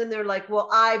somebody comes in, they're like, well,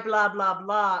 I blah, blah,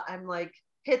 blah. I'm like,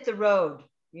 hit the road,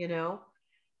 you know?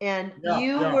 And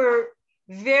you were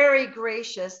very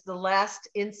gracious. The last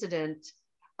incident,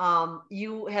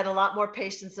 you had a lot more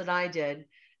patience than I did,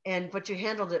 but you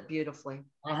handled it beautifully.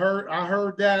 I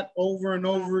heard that over and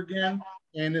over again.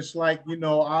 And it's like, you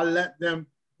know, I let them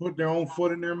put their own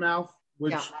foot in their mouth,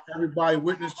 which everybody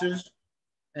witnesses.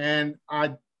 And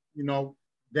I, you know,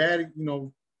 Daddy, you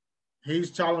know,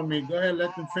 he's telling me, go ahead,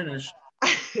 let them finish.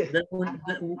 Then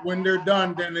when they're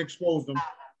done, then expose them.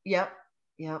 Yep.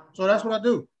 So that's what I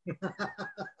do. You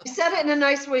said it in a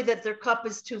nice way, that their cup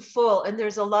is too full. And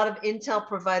there's a lot of intel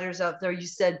providers out there. You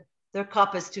said their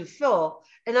cup is too full.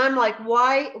 And I'm like,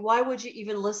 why would you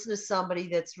even listen to somebody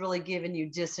that's really giving you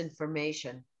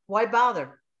disinformation? Why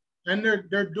bother? And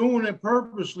they're doing it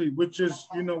purposely, which is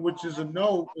a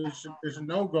no-go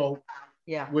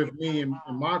with me and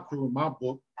my crew in my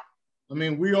book. I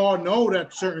mean, we all know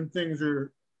that certain things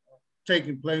are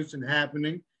taking place and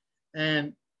happening.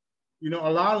 And, you know, a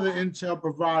lot of the intel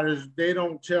providers, they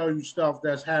don't tell you stuff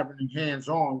that's happening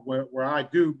hands-on where I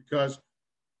do, because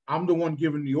I'm the one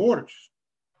giving the orders.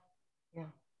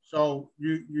 So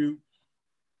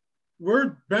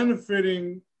we're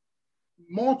benefiting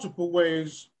multiple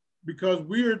ways because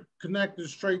we're connected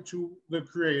straight to the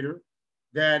creator,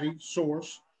 daddy,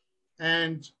 source,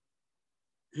 and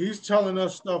he's telling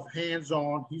us stuff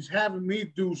hands-on. He's having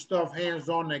me do stuff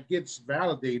hands-on that gets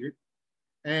validated.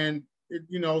 And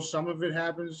some of it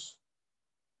happens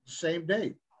the same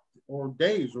day or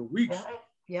days or weeks.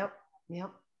 Yep.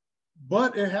 Yep.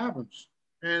 But it happens.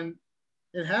 And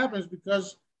it happens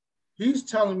because he's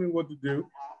telling me what to do.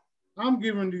 I'm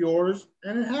giving the orders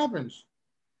and it happens.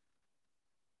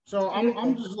 So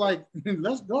I'm just like,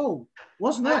 let's go.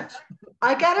 What's next?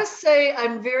 I gotta say,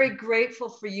 I'm very grateful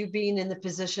for you being in the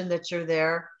position that you're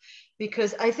there,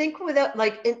 because I think without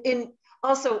like in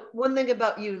also one thing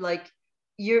about you, like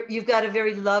you've got a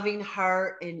very loving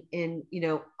heart and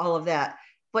all of that,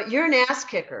 but you're an ass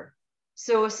kicker.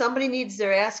 So if somebody needs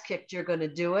their ass kicked, you're going to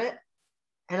do it,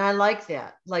 and I like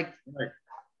that. Like,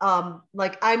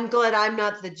 like I'm glad I'm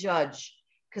not the judge,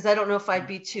 because I don't know if I'd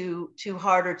be too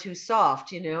hard or too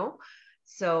soft,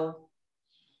 So.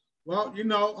 Well,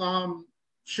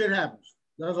 shit happens.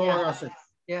 That's all I gotta say.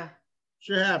 Yeah.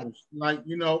 Shit happens. Like,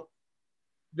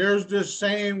 there's this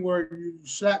saying where you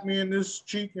slap me in this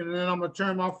cheek and then I'm gonna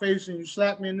turn my face and you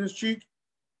slap me in this cheek.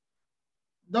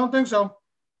 Don't think so.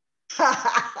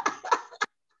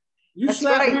 You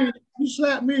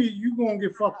slap me, you gonna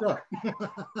get fucked up.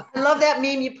 I love that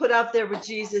meme you put out there with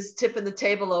Jesus tipping the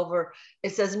table over.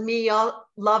 It says, "Me, all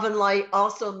love and light,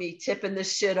 also me tipping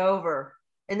this shit over."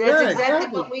 And that's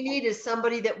exactly what we need, is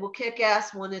somebody that will kick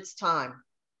ass when it's time.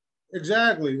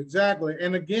 Exactly.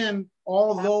 And again,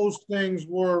 all those things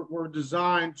were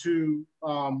designed to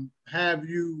have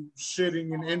you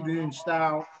sitting in Indian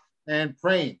style and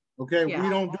praying. Okay, we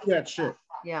don't do that shit.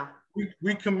 Yeah.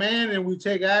 We command and we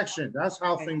take action. That's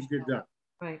how things get done.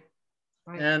 Right.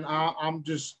 And I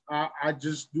just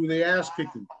do the ass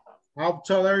kicking. I'll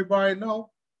tell everybody, no,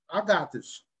 I got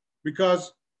this,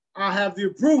 because I have the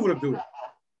approval to do it.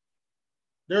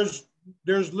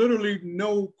 There's literally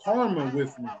no karma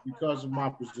with me because of my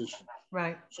position.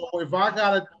 Right. So if I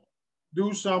gotta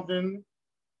do something,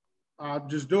 I'll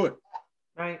just do it.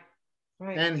 Right.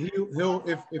 And he'll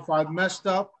if I messed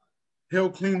up, he'll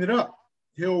clean it up.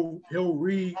 He'll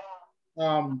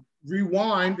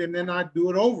rewind, and then I do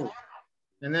it over.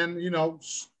 And then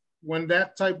when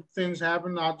that type of things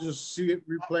happen, I'll just see it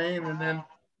replaying, and then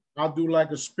I'll do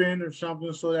like a spin or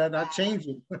something so that I change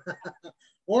it.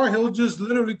 Or he'll just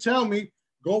literally tell me,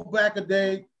 go back a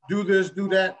day, do this, do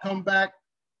that, come back,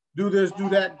 do this, do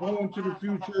that, go into the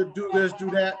future, do this,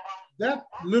 do that. That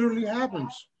literally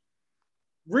happens.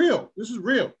 Real. This is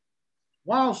real.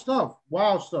 Wild stuff.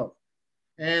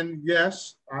 And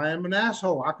yes, I am an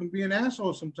asshole. I can be an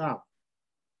asshole sometimes.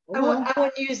 I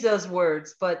wouldn't use those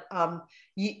words, but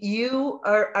you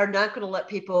are not going to let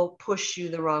people push you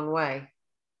the wrong way.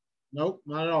 Nope,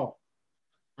 not at all.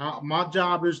 My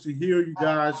job is to heal you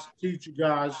guys, teach you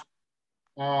guys,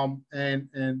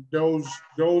 and those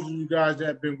of you guys that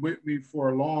have been with me for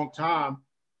a long time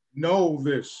know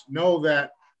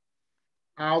that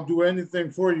I'll do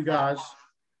anything for you guys,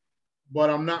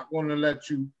 but I'm not going to let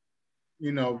you,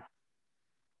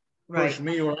 push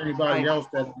me or anybody else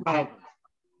that helping.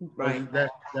 Right.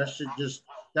 That's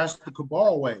the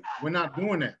cabal way. We're not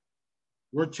doing that.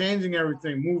 We're changing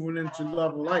everything, moving into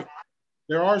love and light.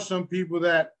 There are some people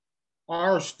that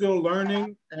are still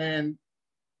learning, and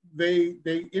they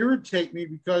irritate me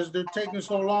because they're taking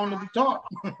so long to be taught.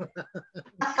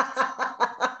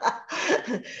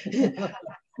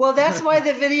 Well, that's why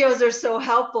the videos are so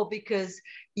helpful, because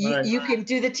you can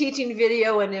do the teaching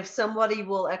video, and if somebody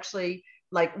will actually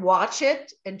like watch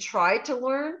it and try to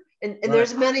learn, and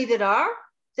there's many that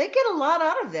they get a lot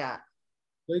out of that.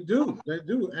 They do.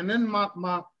 And then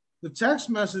the text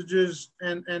messages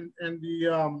and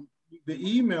the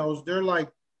emails, they're like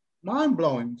mind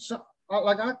blowing. So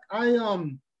like I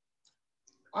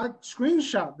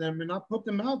screenshot them and I put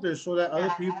them out there so that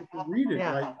other people can read it.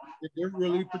 Like they're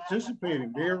really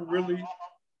participating. They're really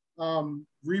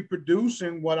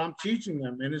reproducing what I'm teaching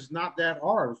them, and it's not that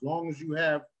hard as long as you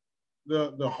have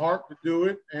the heart to do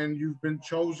it and you've been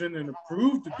chosen and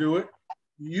approved to do it.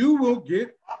 You will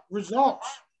get results.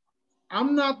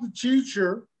 I'm not the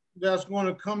teacher that's going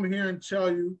to come here and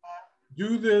tell you,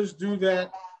 do this, do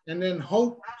that, and then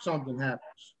hope something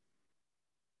happens.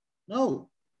 No,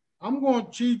 I'm going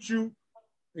to teach you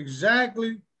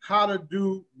exactly how to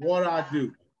do what I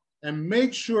do and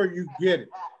make sure you get it.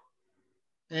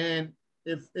 And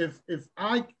if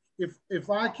I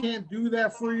can't do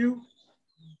that for you,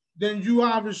 then you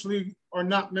obviously are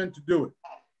not meant to do it.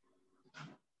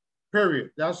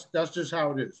 Period. That's just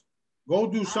how it is. Go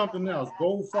do something else.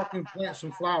 Go fucking plant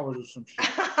some flowers or some shit.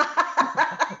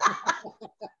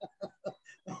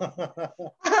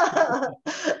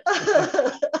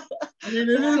 I mean,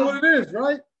 it is what it is,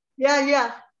 right?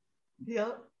 Yeah.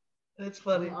 That's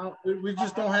funny. We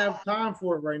just don't have time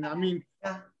for it right now. I mean,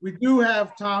 Yeah. we do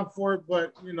have time for it,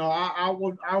 but you know,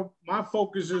 my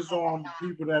focus is on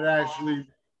people that actually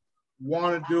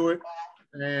want to do it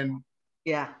and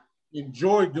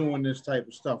enjoy doing this type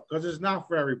of stuff, because it's not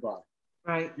for everybody.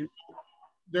 Right.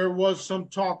 There was some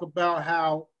talk about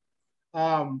how,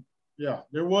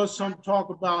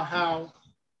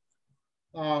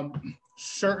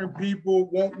 certain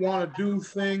people won't want to do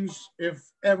things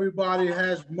if everybody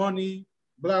has money,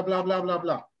 blah, blah, blah, blah,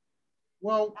 blah.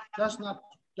 Well, that's not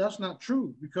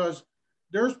true, because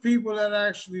there's people that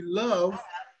actually love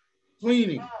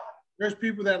cleaning. There's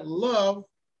people that love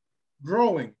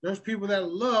growing. There's people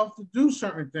that love to do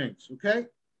certain things, okay?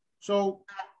 So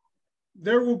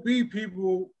there will be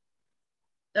people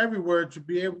everywhere to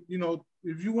be able, you know,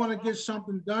 if you want to get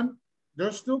something done,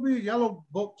 there'll still be yellow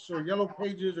books or yellow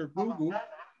pages or Google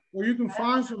where you can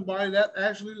find somebody that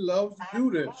actually loves to do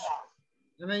this.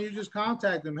 And then you just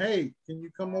contact them. Hey, can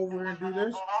you come over and do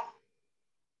this?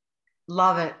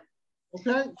 Love it.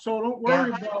 Okay, so don't worry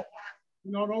about,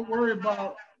 don't worry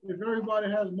about if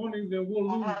everybody has money, then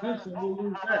we'll lose this and we'll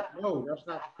lose that. No, that's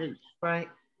not the case. Right.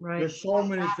 There's so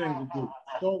many things to do.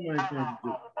 So many things to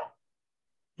do.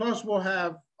 Plus, we'll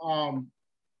have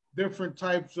different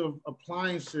types of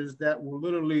appliances that will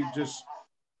literally just,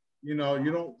 you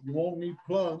won't need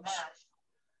plugs.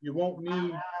 You won't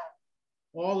need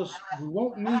all this. You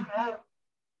won't need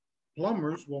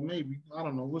plumbers. Well, maybe, I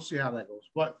don't know. We'll see how that goes.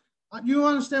 But you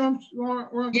understand where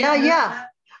I'm Yeah.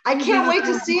 I can't wait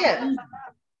to see it.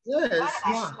 Yeah, it's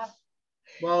fun.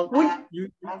 Well,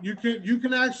 you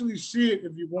can actually see it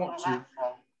if you want to.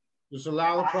 Just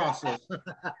allow the process.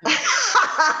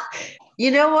 You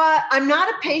know what? I'm not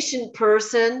a patient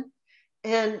person.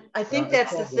 And I think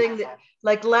that's the thing that,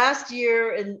 like last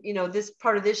year and, this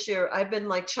part of this year, I've been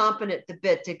like chomping at the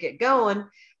bit to get going.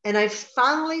 And I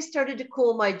finally started to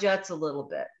cool my jets a little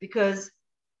bit because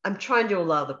I'm trying to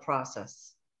allow the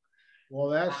process. Well,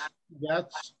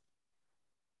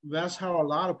 that's how a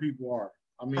lot of people are.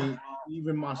 I mean,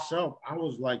 even myself, I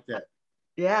was like that.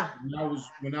 Yeah.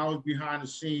 When I was behind the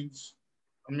scenes,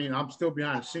 I mean, I'm still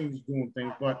behind the scenes doing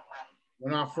things, but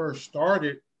when I first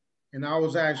started and I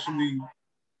was actually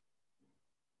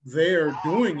there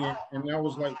doing it, and I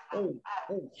was like, oh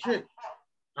shit.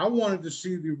 I wanted to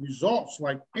see the results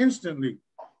like instantly.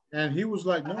 And he was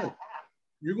like, no,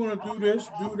 you're going to do this,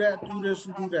 do that, do this,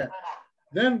 and do that.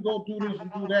 Then go do this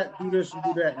and do that, do this and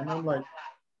do that. And I'm like,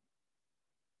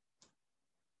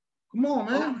 come on,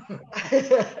 man.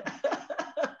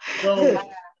 So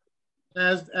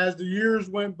as the years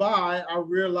went by, I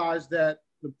realized that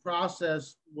the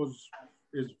process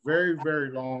is very,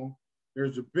 very long.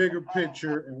 There's a bigger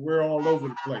picture and we're all over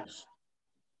the place.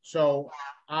 So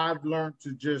I've learned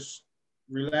to just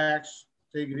relax,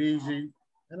 take it easy,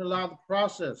 and allow the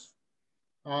process.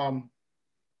 And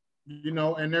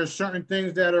there's certain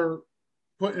things that are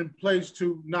put in place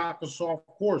to knock us off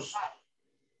course.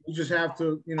 We just have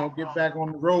to, get back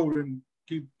on the road and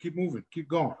keep moving, keep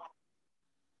going.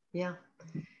 Yeah.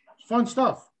 It's fun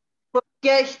stuff. But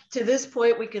get to this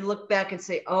point, we can look back and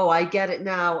say, oh, I get it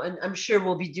now. And I'm sure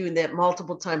we'll be doing that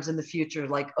multiple times in the future.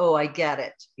 Like, oh, I get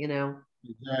it,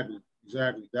 Exactly.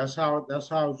 That's how it's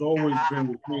always been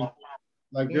with me.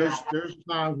 Like there's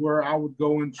times where I would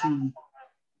go into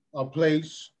a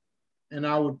place and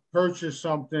I would purchase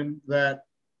something that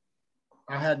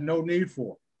I had no need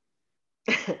for.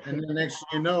 And the next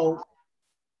thing a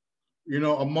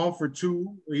month or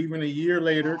two, or even a year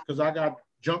later, because I got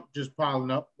junk just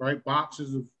piling up, right?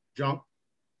 Boxes of junk.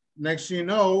 Next thing you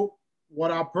know,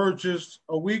 what I purchased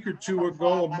a week or two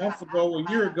ago, a month ago,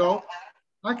 a year ago,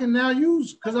 I can now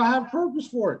use because I have purpose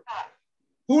for it.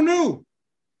 Who knew?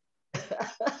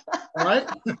 Right?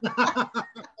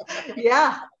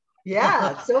 Yeah.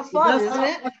 It's so fun, isn't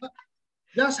it?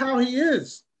 That's how he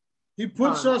is. He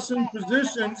puts us in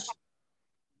positions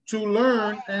to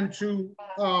learn and to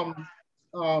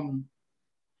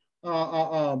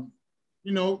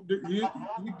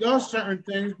he does certain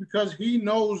things because he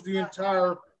knows the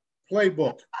entire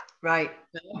playbook. Right.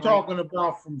 And I'm talking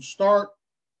about from start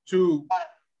to,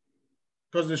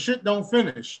 because the shit don't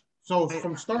finish. So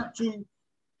from start to,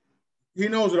 he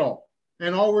knows it all.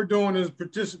 And all we're doing is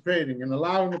participating and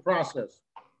allowing the process.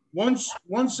 Once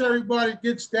everybody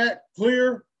gets that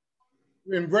clear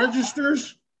and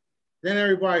registers, then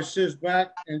everybody sits back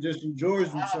and just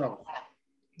enjoys themselves.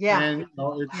 Yeah. And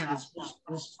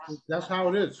it's that's how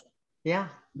it is. Yeah.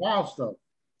 Wild stuff.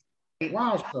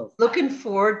 Wild stuff. Looking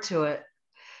forward to it. Me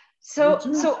So,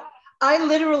 too. so I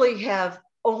literally have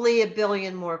only a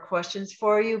billion more questions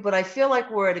for you, but I feel like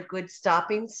we're at a good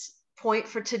stopping point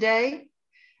for today.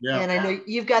 Yeah. And I know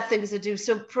you've got things to do.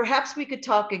 So perhaps we could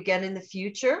talk again in the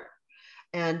future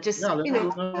and just, Yeah, let's do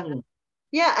another one.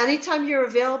 yeah, anytime you're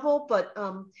available. But,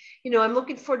 I'm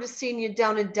looking forward to seeing you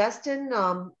down in Destin,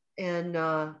 and,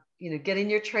 getting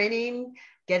your training,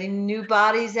 getting new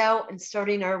bodies out and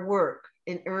starting our work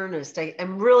in earnest.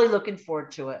 I'm really looking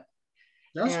forward to it.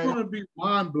 That's And going to be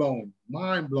mind blowing.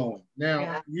 Mind blowing. Now,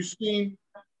 yeah, you see,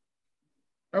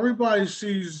 everybody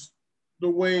sees the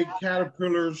way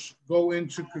caterpillars go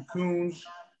into cocoons,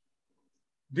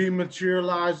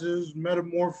 dematerializes,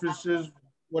 metamorphoses,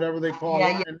 whatever they call it,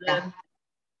 yeah, and yeah, then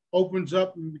opens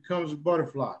up and becomes a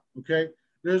butterfly. Okay.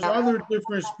 There's yeah. other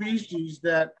different species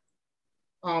that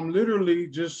literally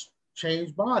just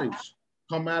change bodies,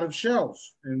 come out of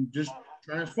shells and just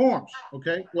transforms.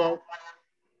 Okay. Well,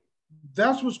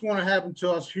 that's what's going to happen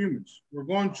to us humans. We're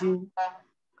going to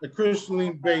a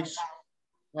crystalline base.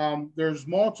 There's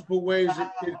multiple ways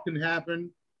it can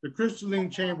happen. The crystalline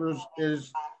chambers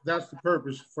that's the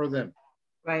purpose for them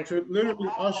Right. to literally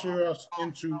usher us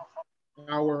into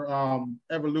our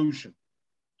evolution.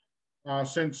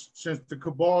 Since the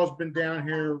cabal's been down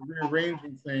here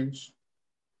rearranging things,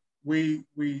 we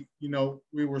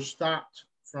were stopped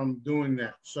from doing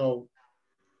that. So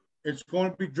it's going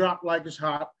to be dropped like it's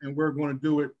hot, and we're going to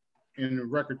do it in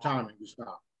record timing to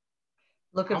stop.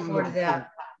 Looking I'm forward to looking forward.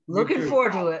 that. Me Looking too.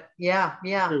 forward to it. Yeah,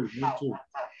 yeah. Me too.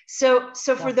 So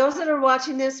for those that are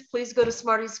watching this, please go to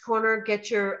Smarty's Corner,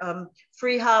 get your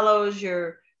free hollows,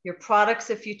 your products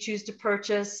if you choose to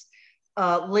purchase.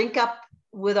 Link up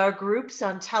with our groups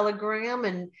on Telegram,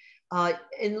 and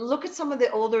look at some of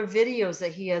the older videos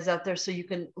that he has out there, so you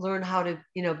can learn how to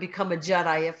become a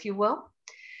Jedi, if you will.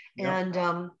 Yep.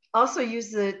 And also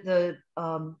use the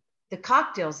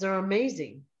cocktails; they're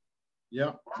amazing.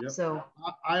 Yep. So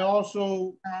I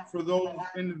also, for those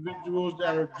individuals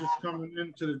that are just coming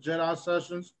into the Jedi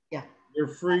sessions, yeah, they're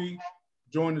free.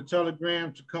 Join the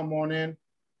Telegram to come on in.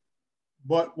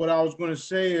 But what I was going to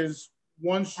say is,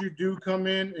 once you do come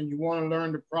in and you want to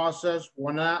learn the process,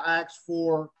 when I ask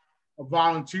for a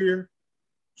volunteer,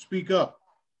 speak up.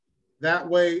 That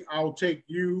way, I'll take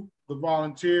you, the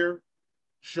volunteer,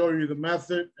 show you the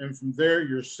method, and from there,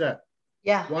 you're set.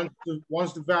 yeah.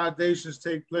 Once the validations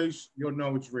take place, you'll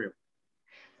know it's real.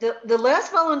 The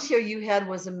last volunteer you had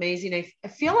was amazing. I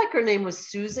feel like her name was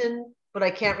Susan, but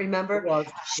I can't remember.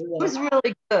 She was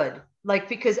really good. Like,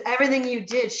 because everything you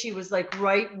did, she was like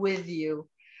right with you.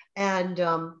 And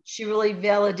she really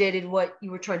validated what you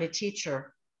were trying to teach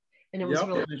her. And it was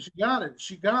really, and she got it.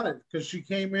 She got it because she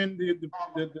came in the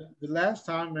last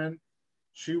time, and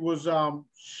she was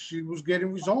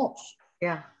getting results.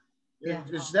 yeah. Yeah.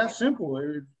 It's that simple.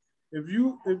 If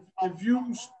you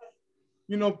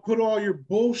put all your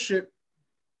bullshit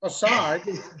aside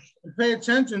and pay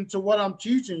attention to what I'm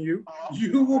teaching you,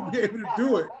 you will be able to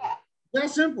do it.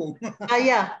 That's simple.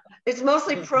 Yeah. It's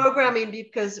mostly programming,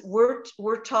 because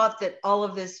we're taught that all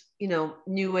of this,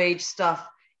 new age stuff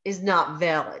is not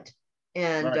valid.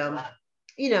 And, Right.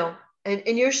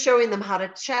 And you're showing them how to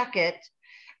check it,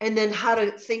 and then how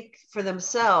to think for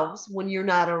themselves when you're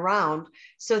not around,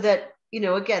 so that,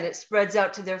 again, it spreads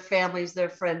out to their families, their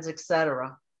friends,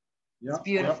 etc. It's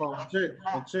beautiful.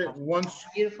 That's it. Once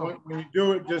Beautiful. when you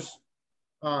do it, just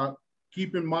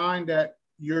keep in mind that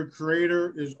your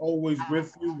creator is always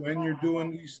with you when you're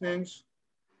doing these things.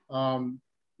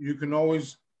 You can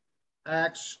always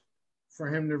ask for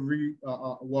him to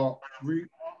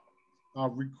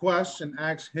request and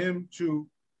ask him to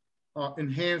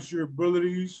enhance your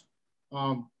abilities,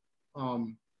 um,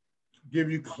 um,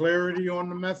 give you clarity on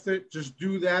the method. Just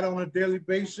do that on a daily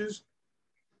basis,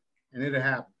 and it'll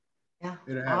happen. Yeah.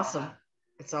 It'll happen. Awesome.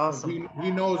 It's awesome.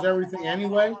 He knows everything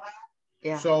anyway.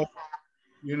 Yeah. So,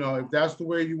 if that's the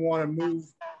way you want to move,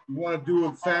 you want to do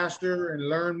it faster and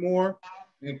learn more,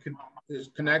 and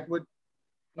connect with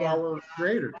our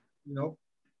creator.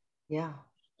 Yeah.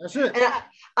 That's it. And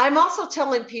I'm also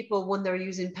telling people, when they're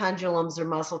using pendulums or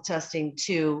muscle testing,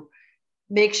 to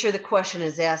make sure the question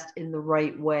is asked in the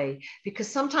right way, because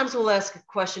sometimes we'll ask a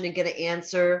question and get an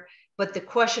answer, but the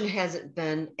question hasn't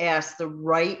been asked the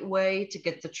right way to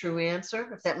get the true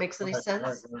answer, if that makes any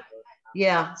sense. Right.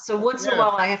 Yeah. So once in a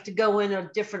while, I have to go in a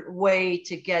different way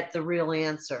to get the real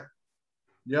answer.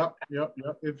 Yep.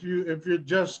 If you're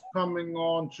just coming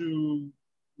on to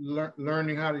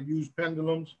learning how to use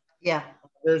pendulums,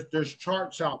 there's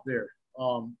charts out there.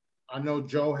 I know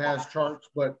Joe has charts,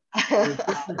 but there's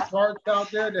different charts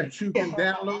out there that you can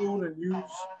download and use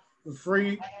for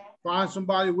free. Find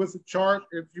somebody with a chart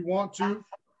if you want to.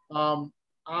 Um,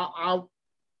 I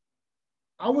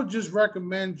would just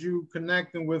recommend you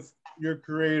connecting with your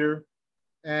creator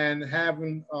and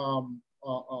having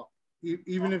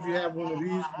even if you have one of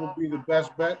these, will be the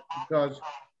best bet because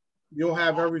you'll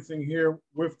have everything here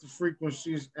with the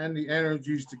frequencies and the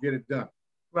energies to get it done.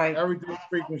 Right. Everything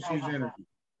frequencies, energy.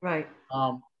 Right.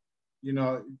 You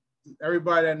know,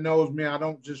 everybody that knows me, I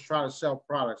don't just try to sell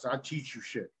products. I teach you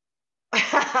shit.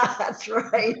 That's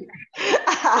right.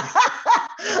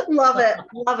 Love it.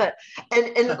 Love it.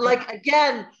 And like,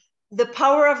 again, the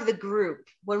power of the group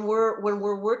when we're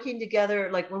working together,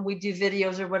 like when we do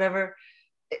videos or whatever,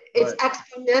 it's right.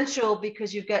 Exponential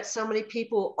because you've got so many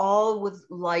people all with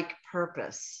like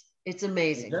purpose. It's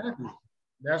amazing. Exactly.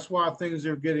 That's why things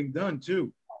are getting done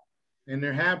too. And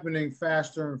they're happening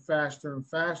faster and faster and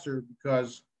faster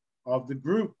because of the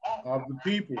group, of the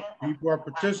people. People are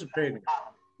participating.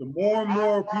 The more and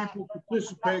more people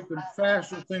participate, the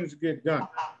faster things get done.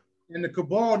 And the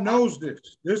cabal knows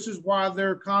this. This is why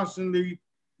they're constantly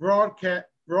broadcasting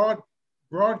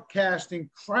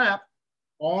crap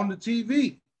on the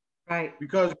TV. Right.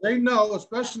 Because they know,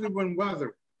 especially when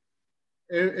weather,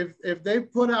 if they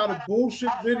put out a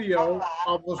bullshit video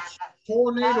of a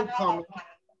tornado coming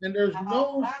and there's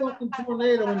no fucking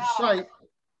tornado in sight,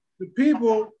 the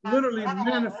people literally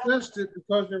manifest it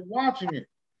because they're watching it.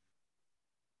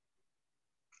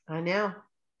 I know.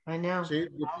 I know. See,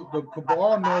 the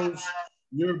cabal knows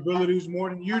your abilities more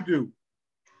than you do.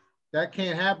 That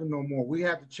can't happen no more. We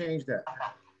have to change that.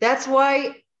 That's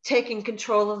why taking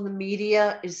control of the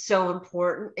media is so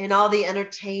important, and all the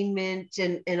entertainment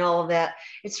and all of that.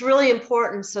 It's really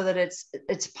important so that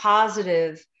it's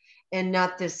positive and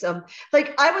not this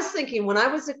like I was thinking when I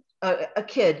was a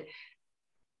kid,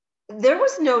 there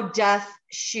was no death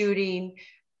shooting.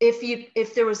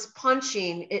 If there was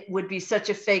punching, it would be such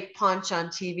a fake punch on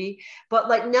TV. But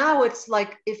like now it's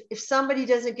like if somebody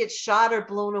doesn't get shot or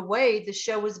blown away, the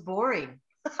show is boring.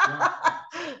 Yeah.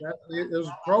 It was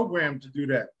programmed to do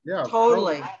that. Yeah.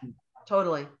 Totally.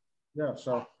 Totally. Yeah.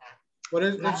 So, but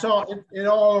it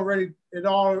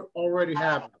all already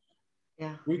happened.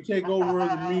 Yeah. We take over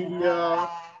the media.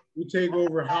 We take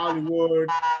over Hollywood.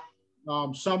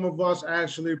 Some of us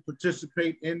actually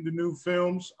participate in the new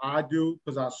films. I do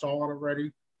because I saw it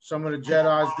already. Some of the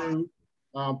Jedis do.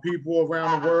 People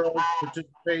around the world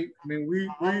participate. I mean, we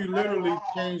literally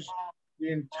changed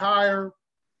the entire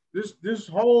this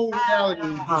whole reality.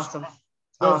 Awesome.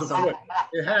 Does a flip.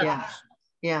 It happens.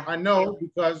 Yeah. I know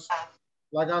because,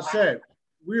 like I said,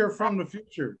 we are from the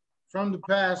future, from the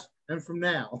past, and from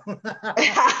now.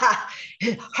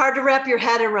 Hard to wrap your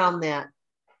head around that.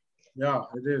 Yeah,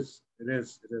 it is. It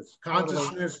is. It is.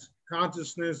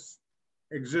 Consciousness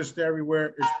exists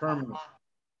everywhere. It's permanent.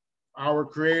 Our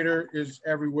Creator is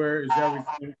everywhere. Is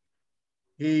everything.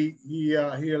 He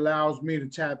allows me to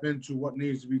tap into what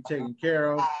needs to be taken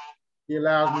care of. He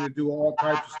allows me to do all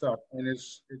types of stuff, and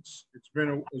it's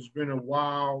been a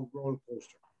wild roller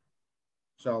coaster.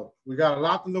 So we got a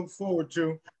lot to look forward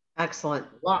to. Excellent.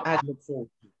 A lot to look forward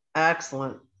to.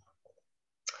 Excellent.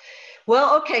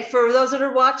 Well, okay, for those that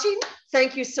are watching,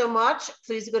 thank you so much.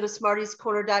 Please go to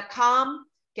smartyscorner.com,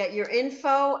 get your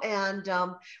info, and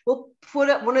we'll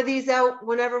put one of these out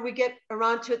whenever we get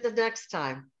around to it the next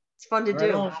time. It's fun to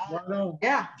do. Right on.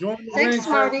 Yeah. Join the Thanks, ring,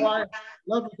 Smarty.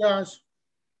 Love you guys.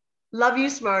 Love you,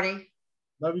 Smarty.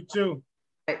 Love you too.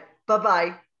 Right.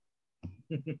 Bye-bye.